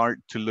start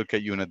to look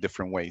at you in a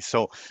different way.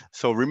 So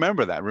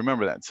remember that,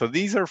 remember that. So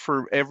these are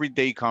for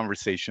everyday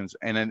conversations,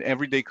 and in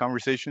everyday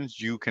conversations,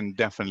 you can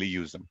definitely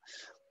use them.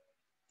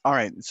 All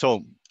right,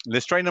 so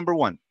let's try number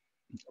 1.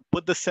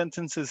 Put the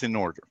sentences in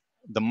order.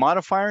 The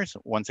modifiers,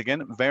 once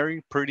again,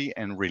 very, pretty,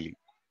 and really.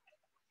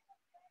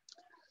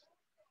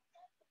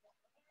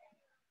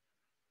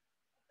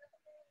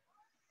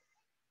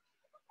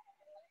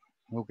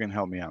 Who can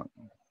help me out?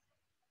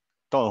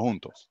 Todos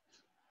juntos.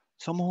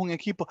 Somos un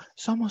equipo.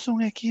 Somos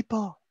un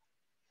equipo.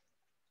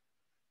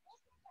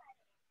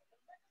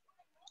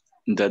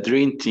 The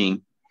dream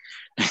team.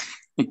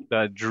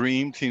 The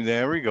dream team.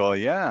 There we go.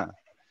 Yeah.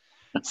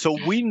 So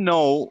we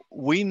know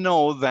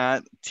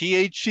that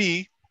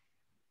THE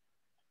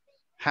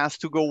has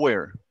to go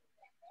where?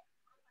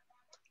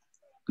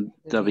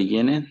 The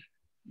beginning.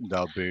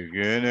 The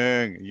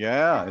beginning.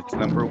 Yeah, it's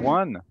number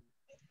 1.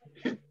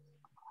 The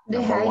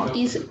Number high 1.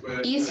 is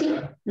easy?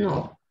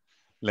 No.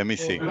 Let me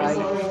see. Hold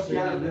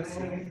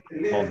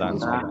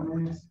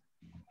on.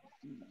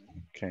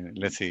 Okay,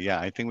 let's see. Yeah,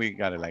 I think we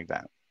got it like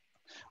that.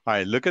 All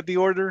right, look at the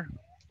order.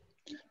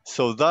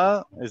 So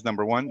the is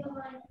number 1.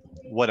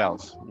 What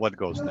else? What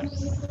goes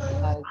next?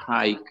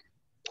 Hike.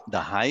 The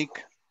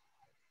hike.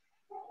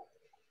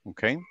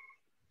 Okay.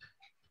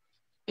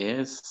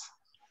 Is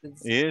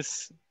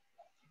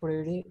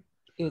pretty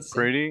easy.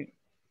 Pretty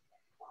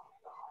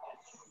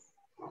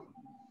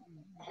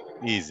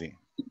easy.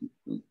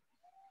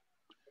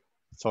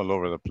 It's all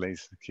over the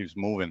place. It keeps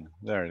moving.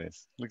 There it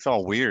is. Looks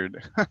all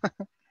weird. All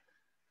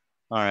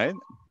right.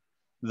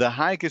 The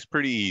hike is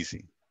pretty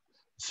easy.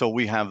 So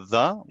we have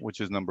the, which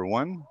is number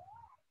 1.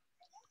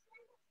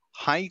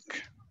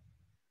 Hike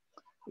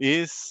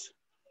is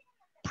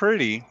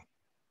pretty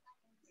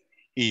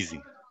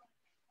easy.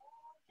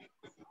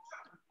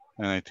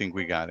 And I think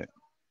we got it.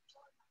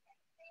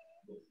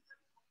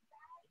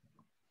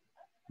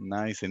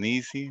 Nice and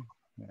easy.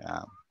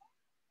 Yeah.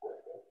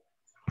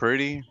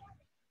 Pretty.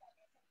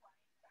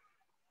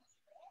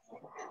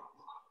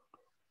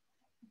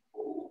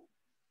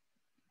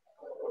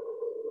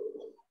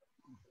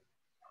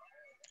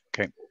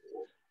 Okay.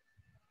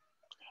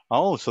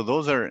 Oh, so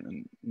those are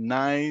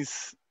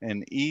nice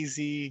and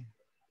easy,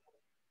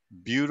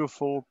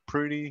 beautiful,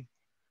 pretty.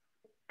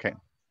 Okay.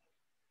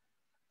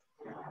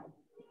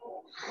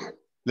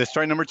 Let's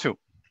try number 2.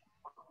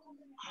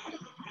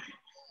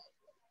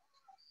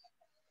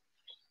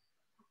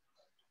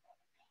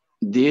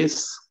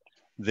 This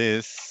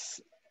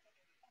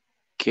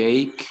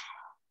cake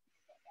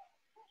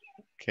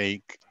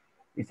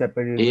It's a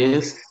pretty good.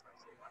 is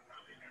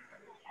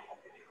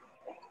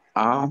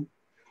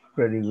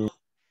Pretty good.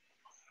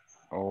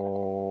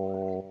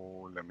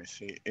 Oh, let me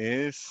see.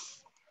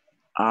 Is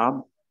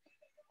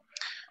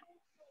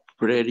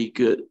pretty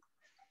good.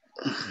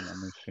 Let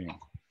me see.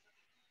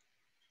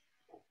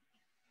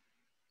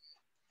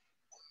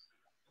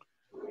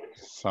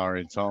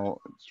 Sorry,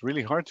 it's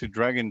really hard to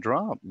drag and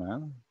drop,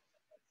 man.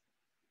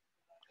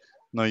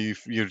 No,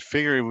 you'd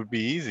figure it would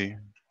be easy.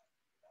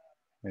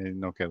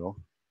 No quedó.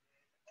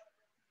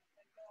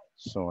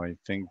 So I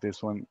think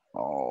this one,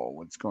 oh,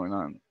 what's going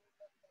on?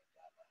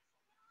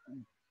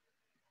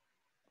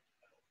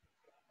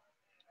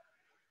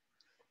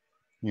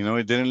 You know,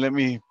 it didn't let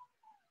me.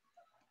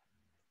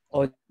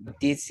 Oh,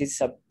 this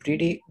is a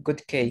pretty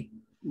good cake.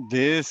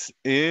 This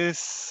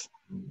is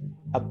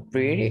a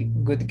pretty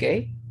good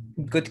cake.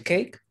 Good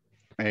cake.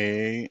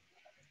 A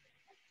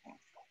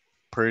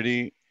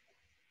pretty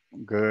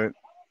good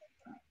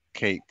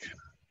cake.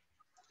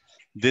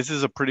 This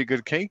is a pretty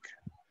good cake.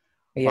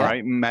 Yeah. All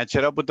right, match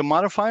it up with the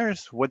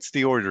modifiers. What's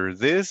the order?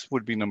 This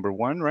would be number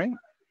 1, right?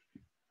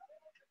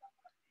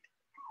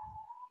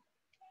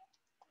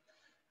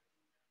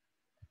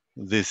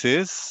 This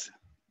is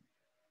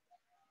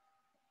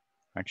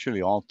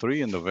actually all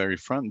 3 in the very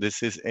front.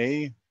 This is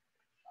A,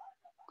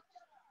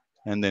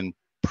 and then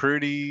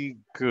pretty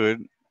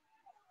good.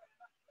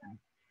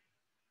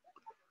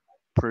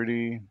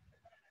 Pretty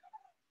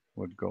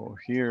would go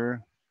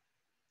here.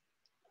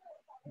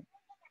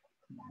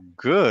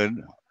 Good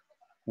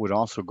would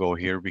also go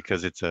here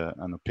because it's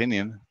an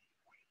opinion.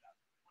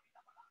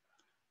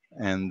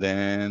 And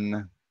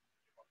then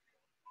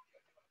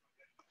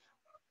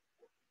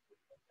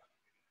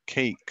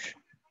cake.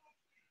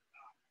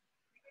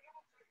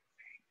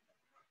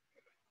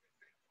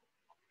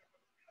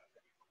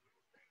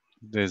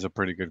 There's a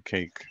pretty good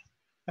cake.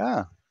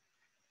 Ah,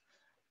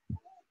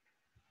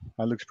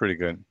 that looks pretty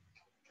good.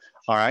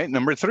 All right,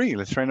 number 3.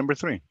 Let's try number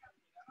 3.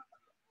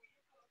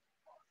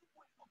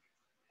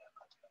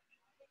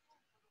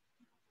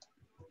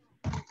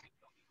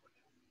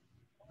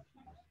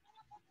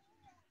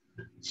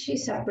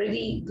 She's a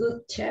pretty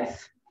good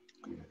chef.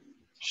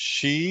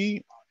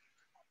 She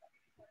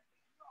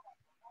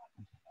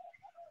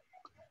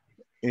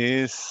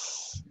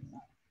is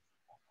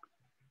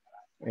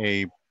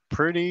a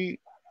pretty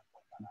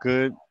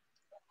good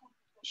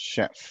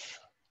chef.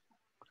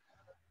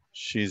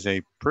 She's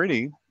a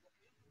pretty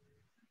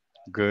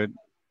good,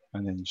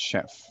 and then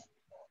chef.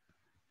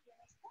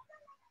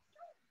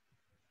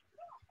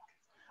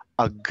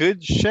 A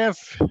good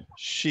chef,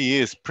 she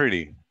is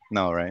pretty.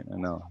 No, right?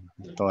 No,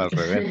 todo al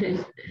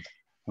revés.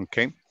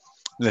 Okay,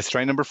 let's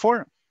try number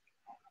 4.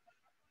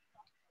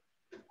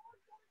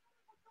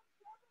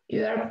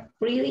 You are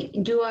pretty,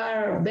 you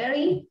are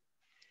very.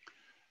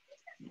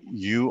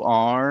 You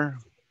are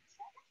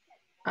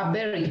A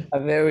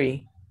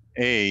very.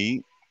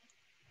 A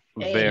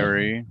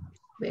very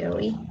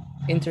very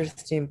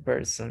interesting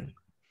person.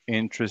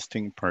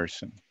 interesting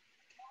person.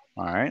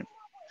 All right.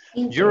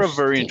 You're a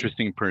very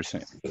interesting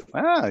person.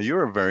 Ah,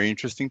 you're a very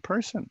interesting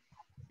person.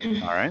 All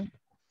right.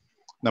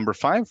 Number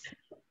 5.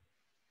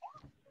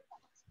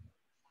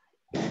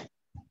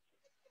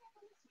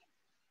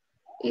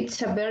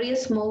 It's a very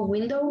small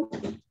window.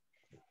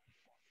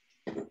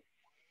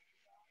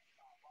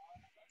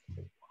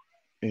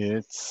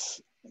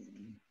 It's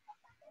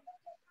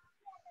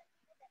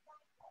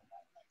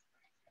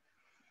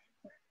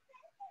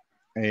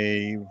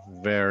a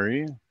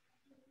very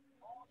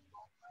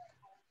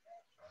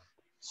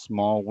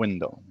small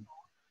window.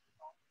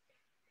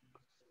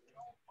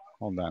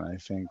 Hold on, I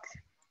think.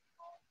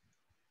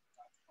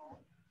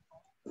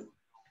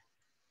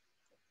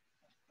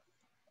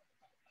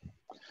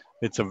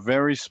 It's a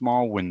very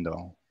small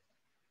window.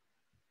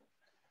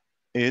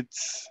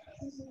 It's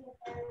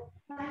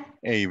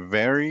a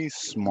very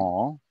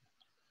small,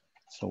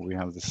 so we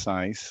have the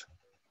size,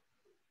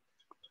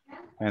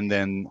 and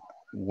then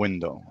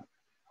window.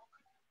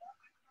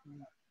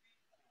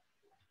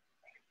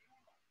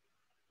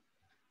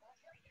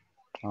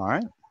 All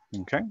right,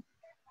 okay.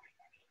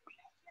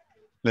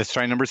 Let's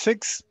try number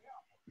 6.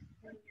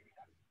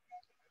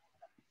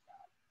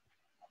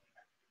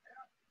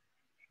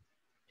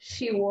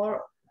 She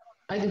wore,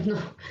 I don't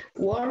know,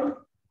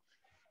 wore.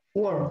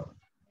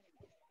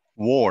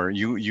 Wore,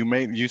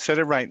 you said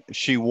it right.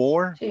 She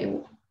wore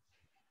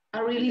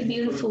a really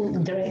beautiful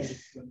dress.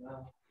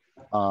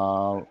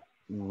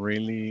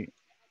 Really,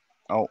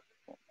 oh.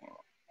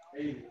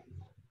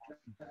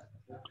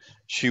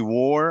 She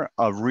wore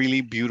a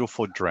really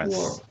beautiful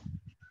dress.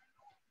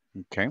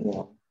 Okay.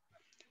 All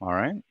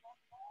right.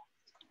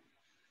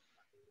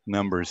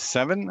 Number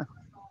 7.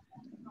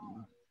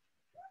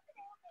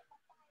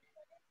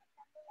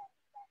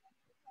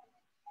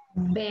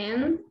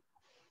 Ben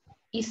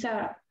is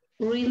a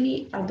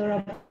really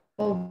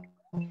adorable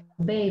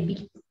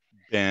baby.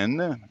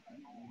 Ben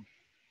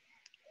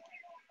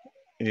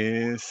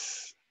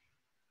es...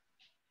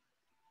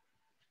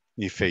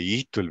 Y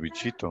feíto el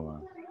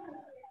bichito.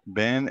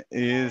 Ben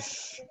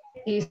is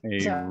a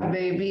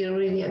baby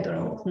really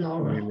adorable. No,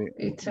 really,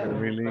 it's a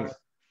really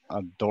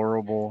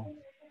adorable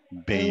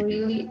baby.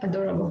 Really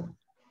adorable.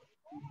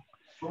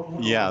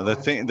 Yeah, the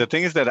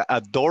thing is that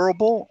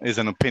adorable is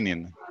an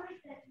opinion.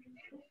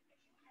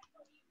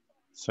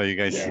 So you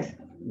guys,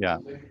 yeah.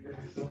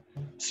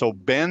 So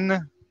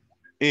Ben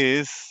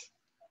is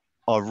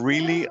a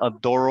really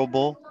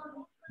adorable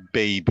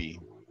baby.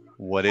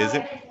 What is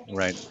it?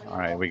 Right. All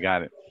right, we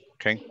got it.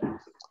 Okay.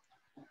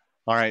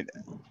 All right.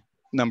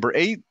 Number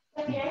 8.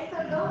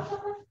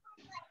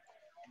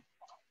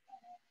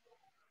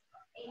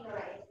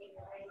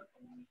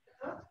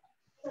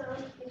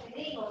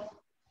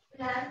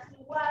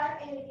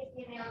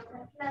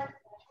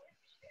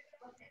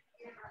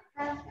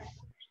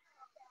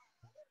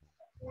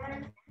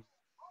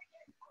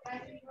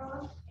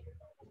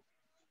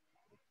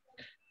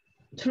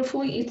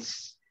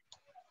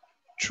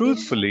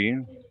 Truthfully,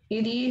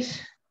 it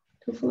is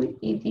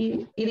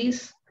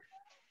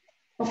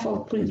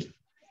awful,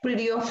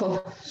 pretty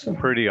awful. So.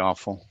 Pretty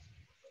awful.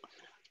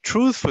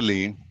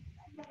 Truthfully,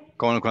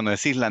 cuando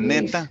decís la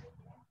neta,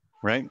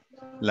 right?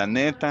 La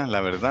neta,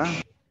 la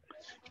verdad.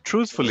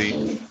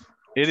 Truthfully,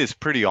 it is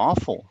pretty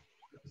awful.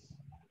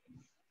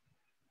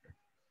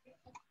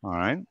 All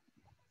right.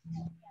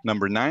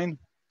 Number 9.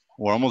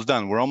 We're almost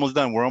done. We're almost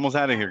done. We're almost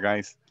out of here,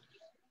 guys.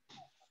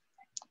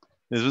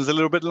 This one's a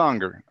little bit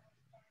longer.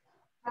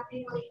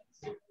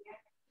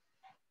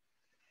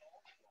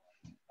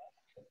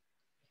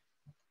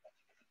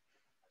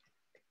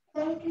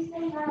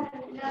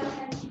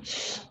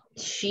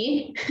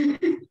 she.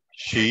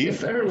 She, The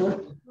first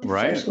one. The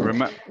right? first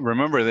one.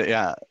 Remember that,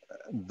 yeah.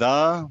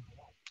 The,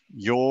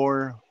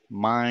 your,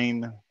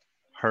 mine,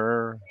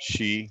 her,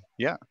 she,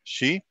 yeah,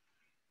 she.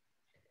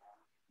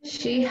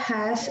 She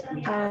has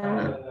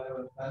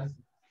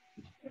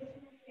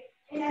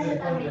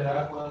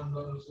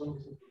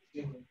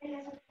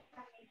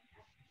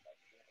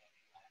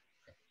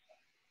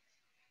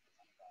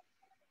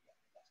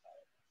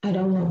I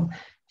don't know.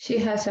 She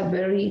has a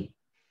very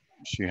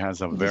She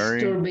has a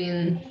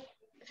very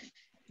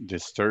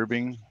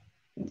disturbing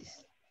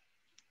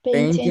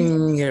Painting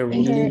Painting her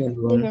in her living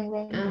room. living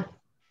room.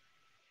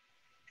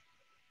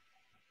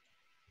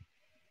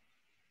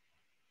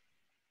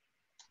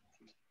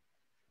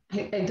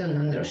 I don't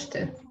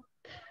understand.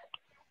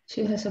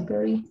 She has a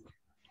very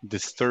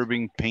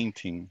disturbing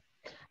painting.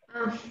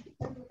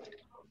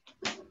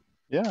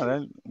 Yeah,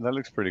 that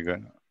looks pretty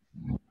good.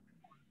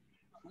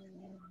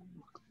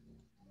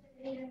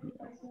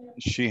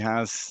 She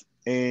has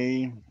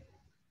a,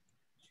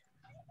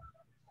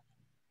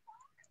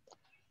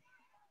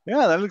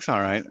 yeah, that looks all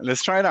right.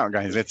 Let's try it out,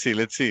 guys. Let's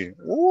see.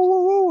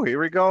 Ooh, here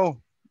we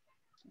go.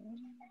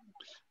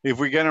 If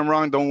we get them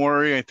wrong, don't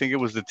worry. I think it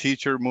was the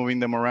teacher moving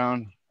them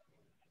around.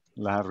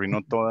 Las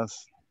arruinó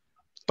todas.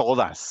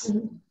 Todas.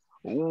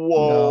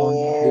 No,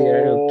 they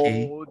are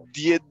okay. Whoa,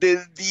 10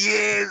 de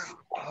 10.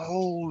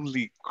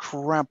 Holy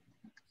crap.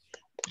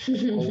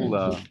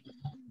 Hola.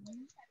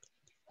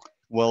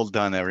 Well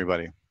done,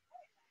 everybody.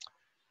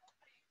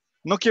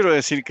 No quiero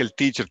decir que el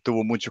teacher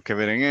tuvo mucho que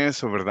ver en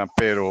eso, ¿verdad?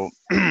 Pero,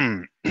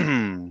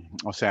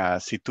 o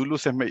sea, si tú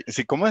luces,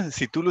 ¿cómo es?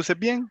 Si tú luces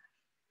bien,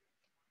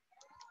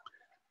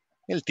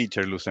 el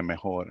teacher luce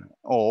mejor.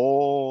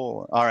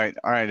 Oh, all right,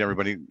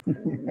 everybody.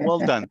 Well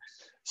done.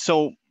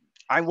 So,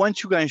 I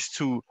want you guys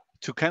to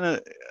kind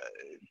of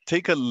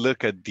take a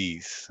look at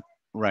these,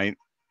 right?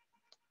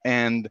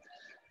 And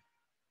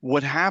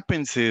what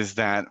happens is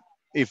that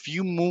if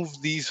you move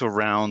these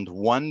around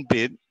one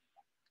bit,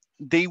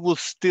 they will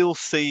still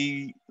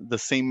say the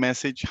same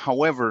message.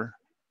 However,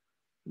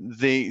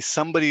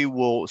 somebody at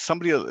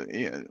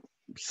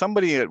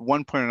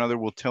one point or another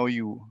will tell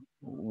you,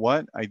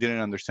 what? I didn't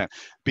understand,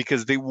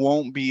 because they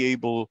won't be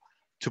able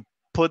to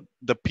put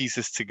the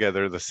pieces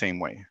together the same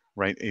way,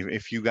 right?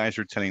 If you guys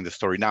are telling the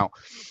story. Now,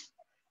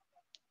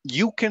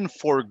 you can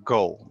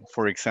forego,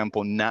 for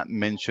example, not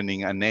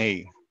mentioning an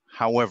A.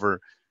 However,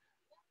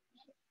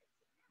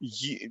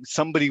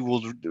 somebody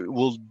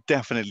will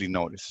definitely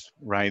notice,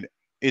 right?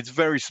 It's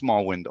very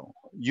small window.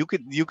 You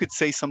could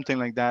say something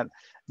like that.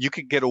 You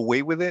could get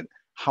away with it.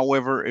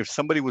 However, if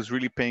somebody was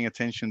really paying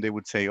attention, they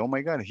would say, "Oh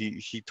my God,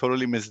 he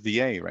totally missed the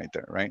A right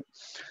there," right?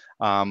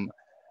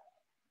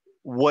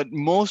 What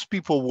most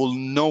people will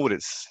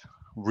notice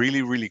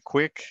really, really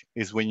quick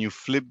is when you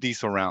flip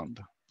these around.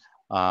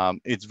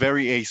 It's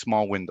a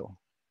small window,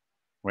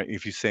 right?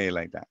 If you say it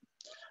like that,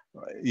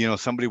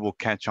 somebody will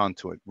catch on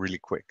to it really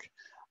quick.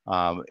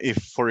 If,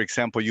 for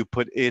example, you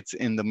put it's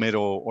in the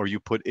middle or you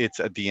put it's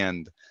at the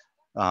end,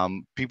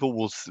 people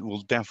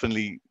will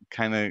definitely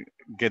kind of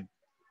get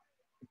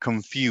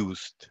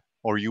confused,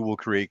 or you will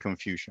create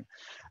confusion.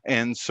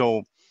 And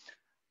so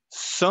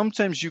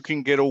sometimes you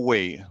can get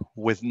away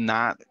with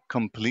not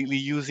completely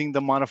using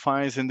the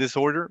modifiers in this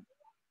order,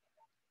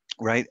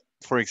 right?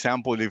 For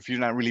example, if you're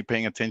not really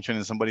paying attention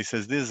and somebody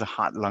says, this is a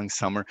hot, long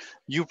summer,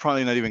 you're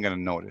probably not even going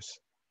to notice,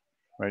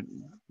 right?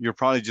 You're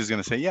probably just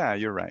going to say, yeah,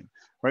 you're right,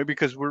 right?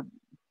 Because we're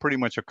pretty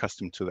much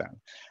accustomed to that.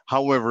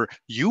 However,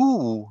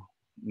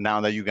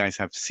 now that you guys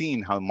have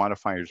seen how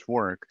modifiers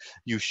work,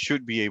 you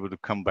should be able to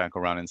come back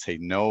around and say,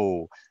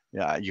 no,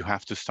 you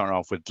have to start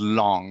off with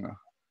long,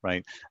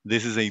 right?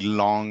 This is a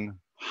long,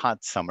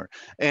 hot summer.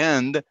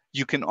 And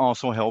you can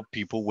also help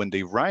people when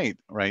they write,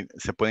 right?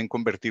 Se pueden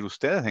convertir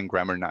ustedes en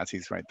grammar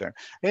Nazis right there.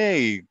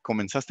 Hey,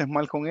 comenzaste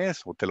mal con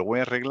eso, te lo voy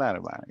a arreglar,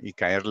 va, y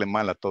caerle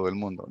mal a todo el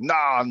mundo. No,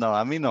 a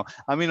mí no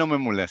me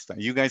molesta.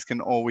 You guys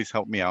can always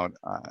help me out.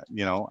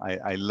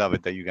 I love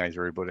it that you guys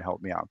are able to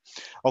help me out.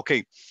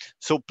 Okay,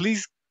 so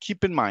please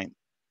keep in mind,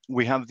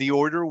 we have the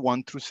order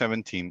 1 through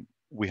 17.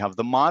 We have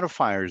the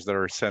modifiers that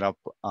are set up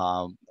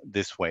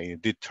this way: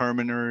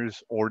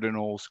 determiners,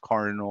 ordinals,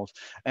 cardinals.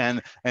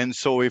 And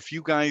so if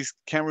you guys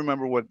can't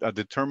remember what a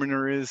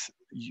determiner is,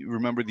 you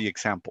remember the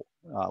example.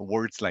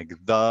 Words like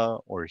the,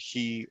 or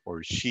he,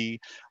 or she,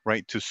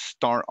 right? To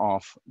start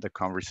off the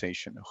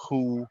conversation.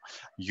 Who,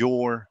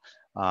 your.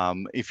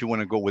 If you want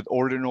to go with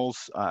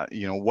ordinals,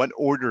 what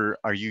order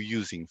are you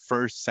using?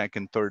 First,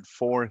 second, third,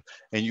 fourth?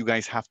 And you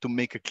guys have to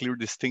make a clear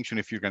distinction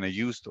if you're going to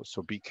use those.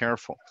 So be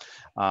careful.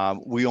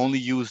 We only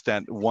use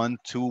that 1,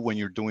 2 when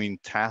you're doing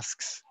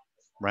tasks,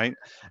 right?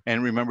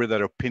 And remember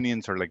that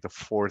opinions are like the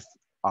fourth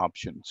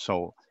option.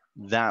 So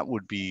that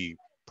would be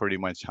pretty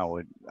much how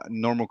a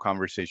normal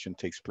conversation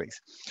takes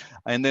place.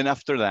 And then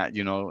after that,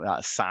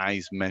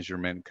 size,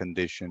 measurement,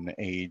 condition,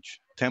 age,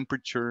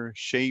 temperature,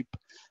 shape,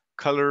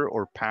 color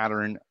or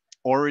pattern,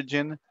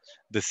 origin,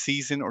 the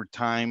season or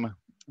time,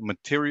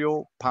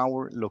 material,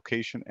 power,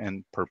 location,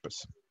 and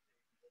purpose.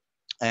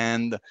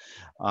 And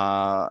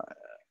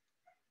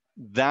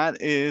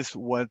That is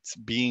what's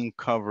being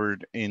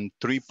covered in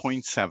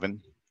 3.7.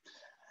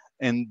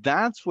 And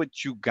that's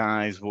what you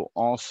guys will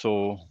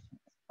also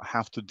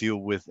have to deal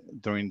with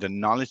during the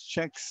knowledge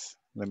checks.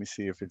 Let me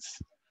see if it's,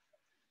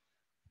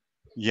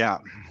 yeah.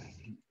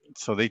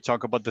 So they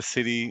talk about the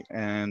city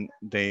and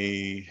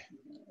they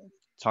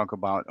talk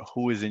about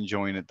who is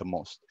enjoying it the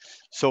most.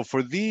 So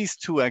for these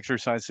two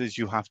exercises,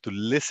 you have to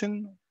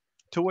listen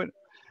to it.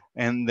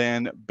 And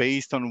then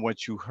based on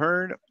what you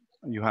heard,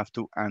 you have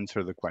to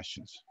answer the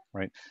questions,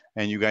 right?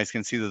 And you guys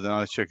can see that the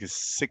knowledge check is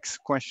 6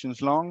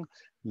 questions long.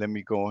 Let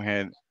me go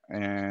ahead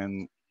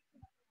and,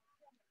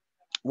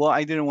 well,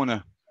 I didn't want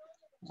to,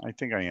 I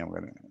think I am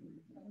going to,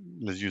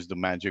 let's use the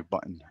magic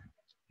button,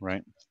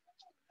 right?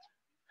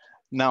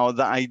 Now,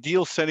 the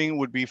ideal setting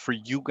would be for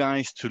you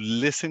guys to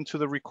listen to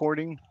the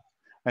recording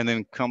and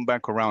then come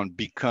back around,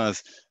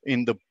 because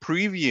in the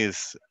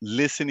previous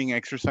listening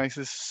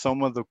exercises,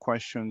 some of the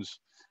questions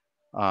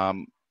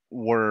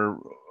were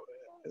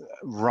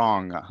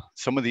wrong.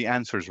 Some of the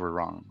answers were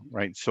wrong,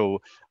 right? So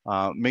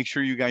make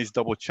sure you guys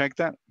double check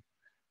that.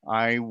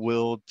 I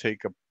will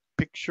take a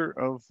picture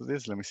of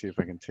this. Let me see if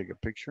I can take a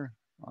picture.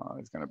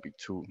 It's gonna be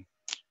too,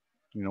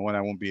 you know what,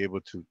 I won't be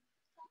able to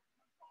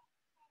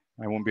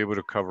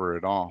cover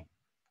it all.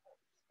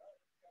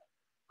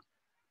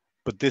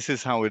 But this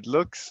is how it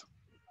looks.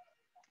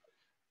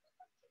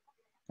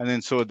 And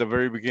then so at the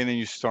very beginning,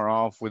 you start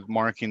off with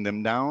marking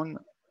them down,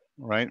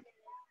 right?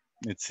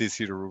 It's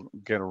easy to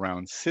get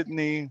around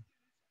Sydney.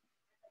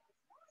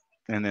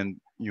 And then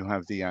you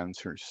have the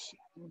answers.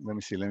 Let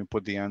me see, let me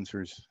put the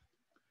answers,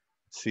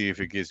 see if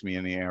it gives me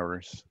any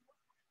errors.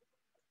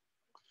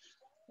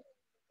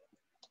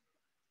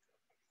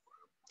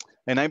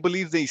 And I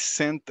believe they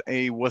sent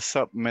a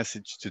WhatsApp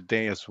message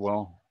today as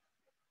well.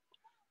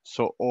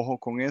 So ojo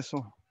con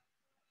eso.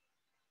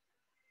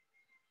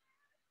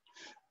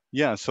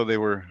 Yeah, so they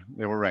were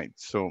right.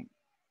 So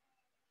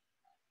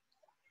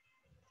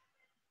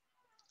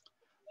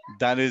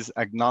that is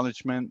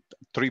acknowledgement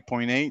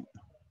 3.8.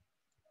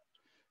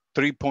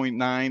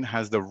 3.9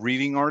 has the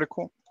reading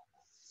article.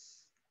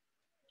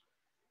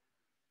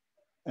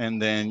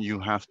 And then you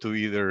have to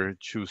either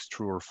choose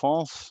true or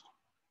false.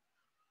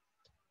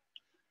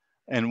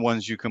 And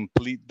once you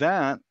complete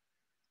that,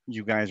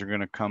 you guys are going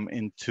to come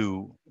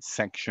into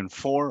section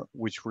 4,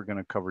 which we're going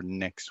to cover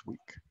next week.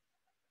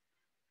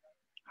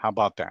 How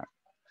about that?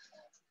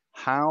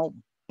 How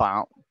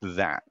about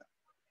that?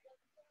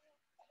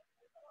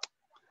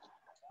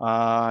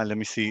 Let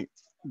me see.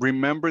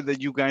 Remember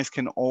that you guys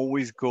can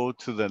always go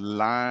to the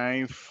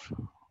live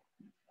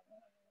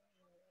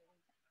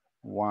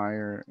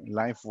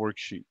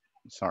worksheet,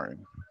 sorry,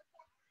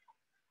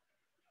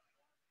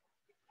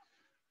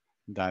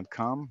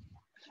 .com,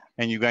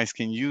 and you guys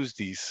can use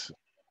these,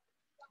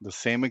 the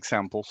same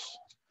examples.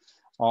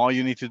 All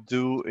you need to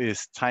do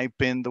is type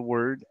in the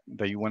word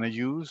that you want to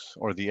use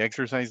or the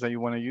exercise that you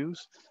want to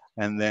use,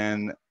 and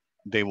then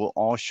they will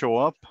all show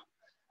up,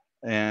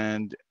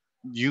 and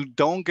you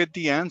don't get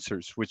the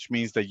answers, which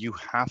means that you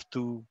have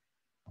to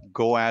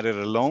go at it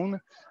alone.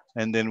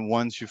 And then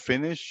once you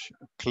finish,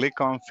 click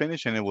on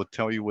finish and it will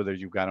tell you whether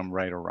you got them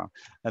right or wrong.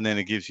 And then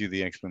it gives you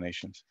the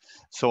explanations.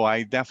 So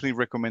I definitely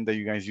recommend that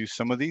you guys use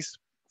some of these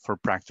for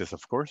practice,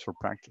 of course, for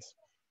practice.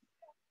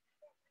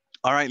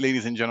 All right,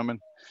 ladies and gentlemen,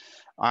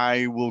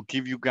 I will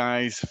give you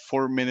guys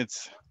 4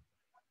 minutes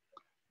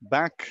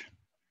back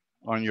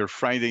on your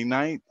Friday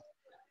night.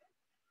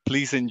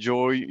 Please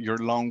enjoy your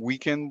long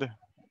weekend.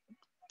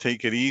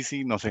 Take it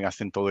easy. No se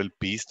gasten todo el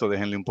pisto.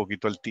 Déjenle un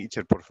poquito al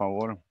teacher, por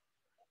favor.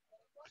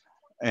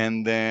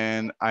 And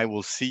then I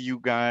will see you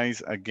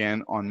guys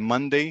again on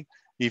Monday.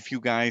 If you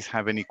guys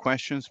have any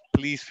questions,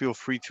 please feel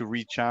free to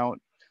reach out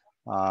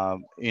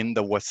in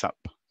the WhatsApp.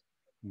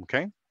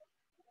 Okay?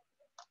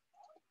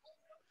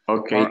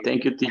 Okay,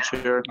 thank you,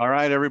 teacher. All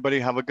right, everybody.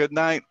 Have a good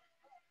night.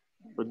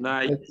 Good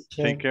night.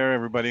 Take care,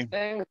 everybody.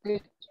 Thank you,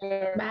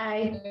 teacher.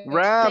 Bye.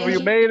 Raf, you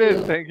Thank made it.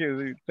 you. Thank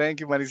you. Thank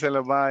you,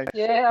 Maricela. Bye.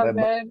 Yeah, Bye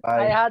man.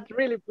 bye. I had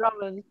really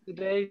problems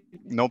today.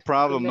 No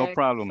problem. No Connect.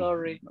 problem.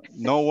 Sorry.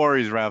 No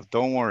worries, Raf.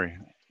 Don't worry.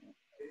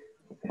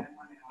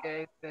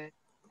 Okay, thanks.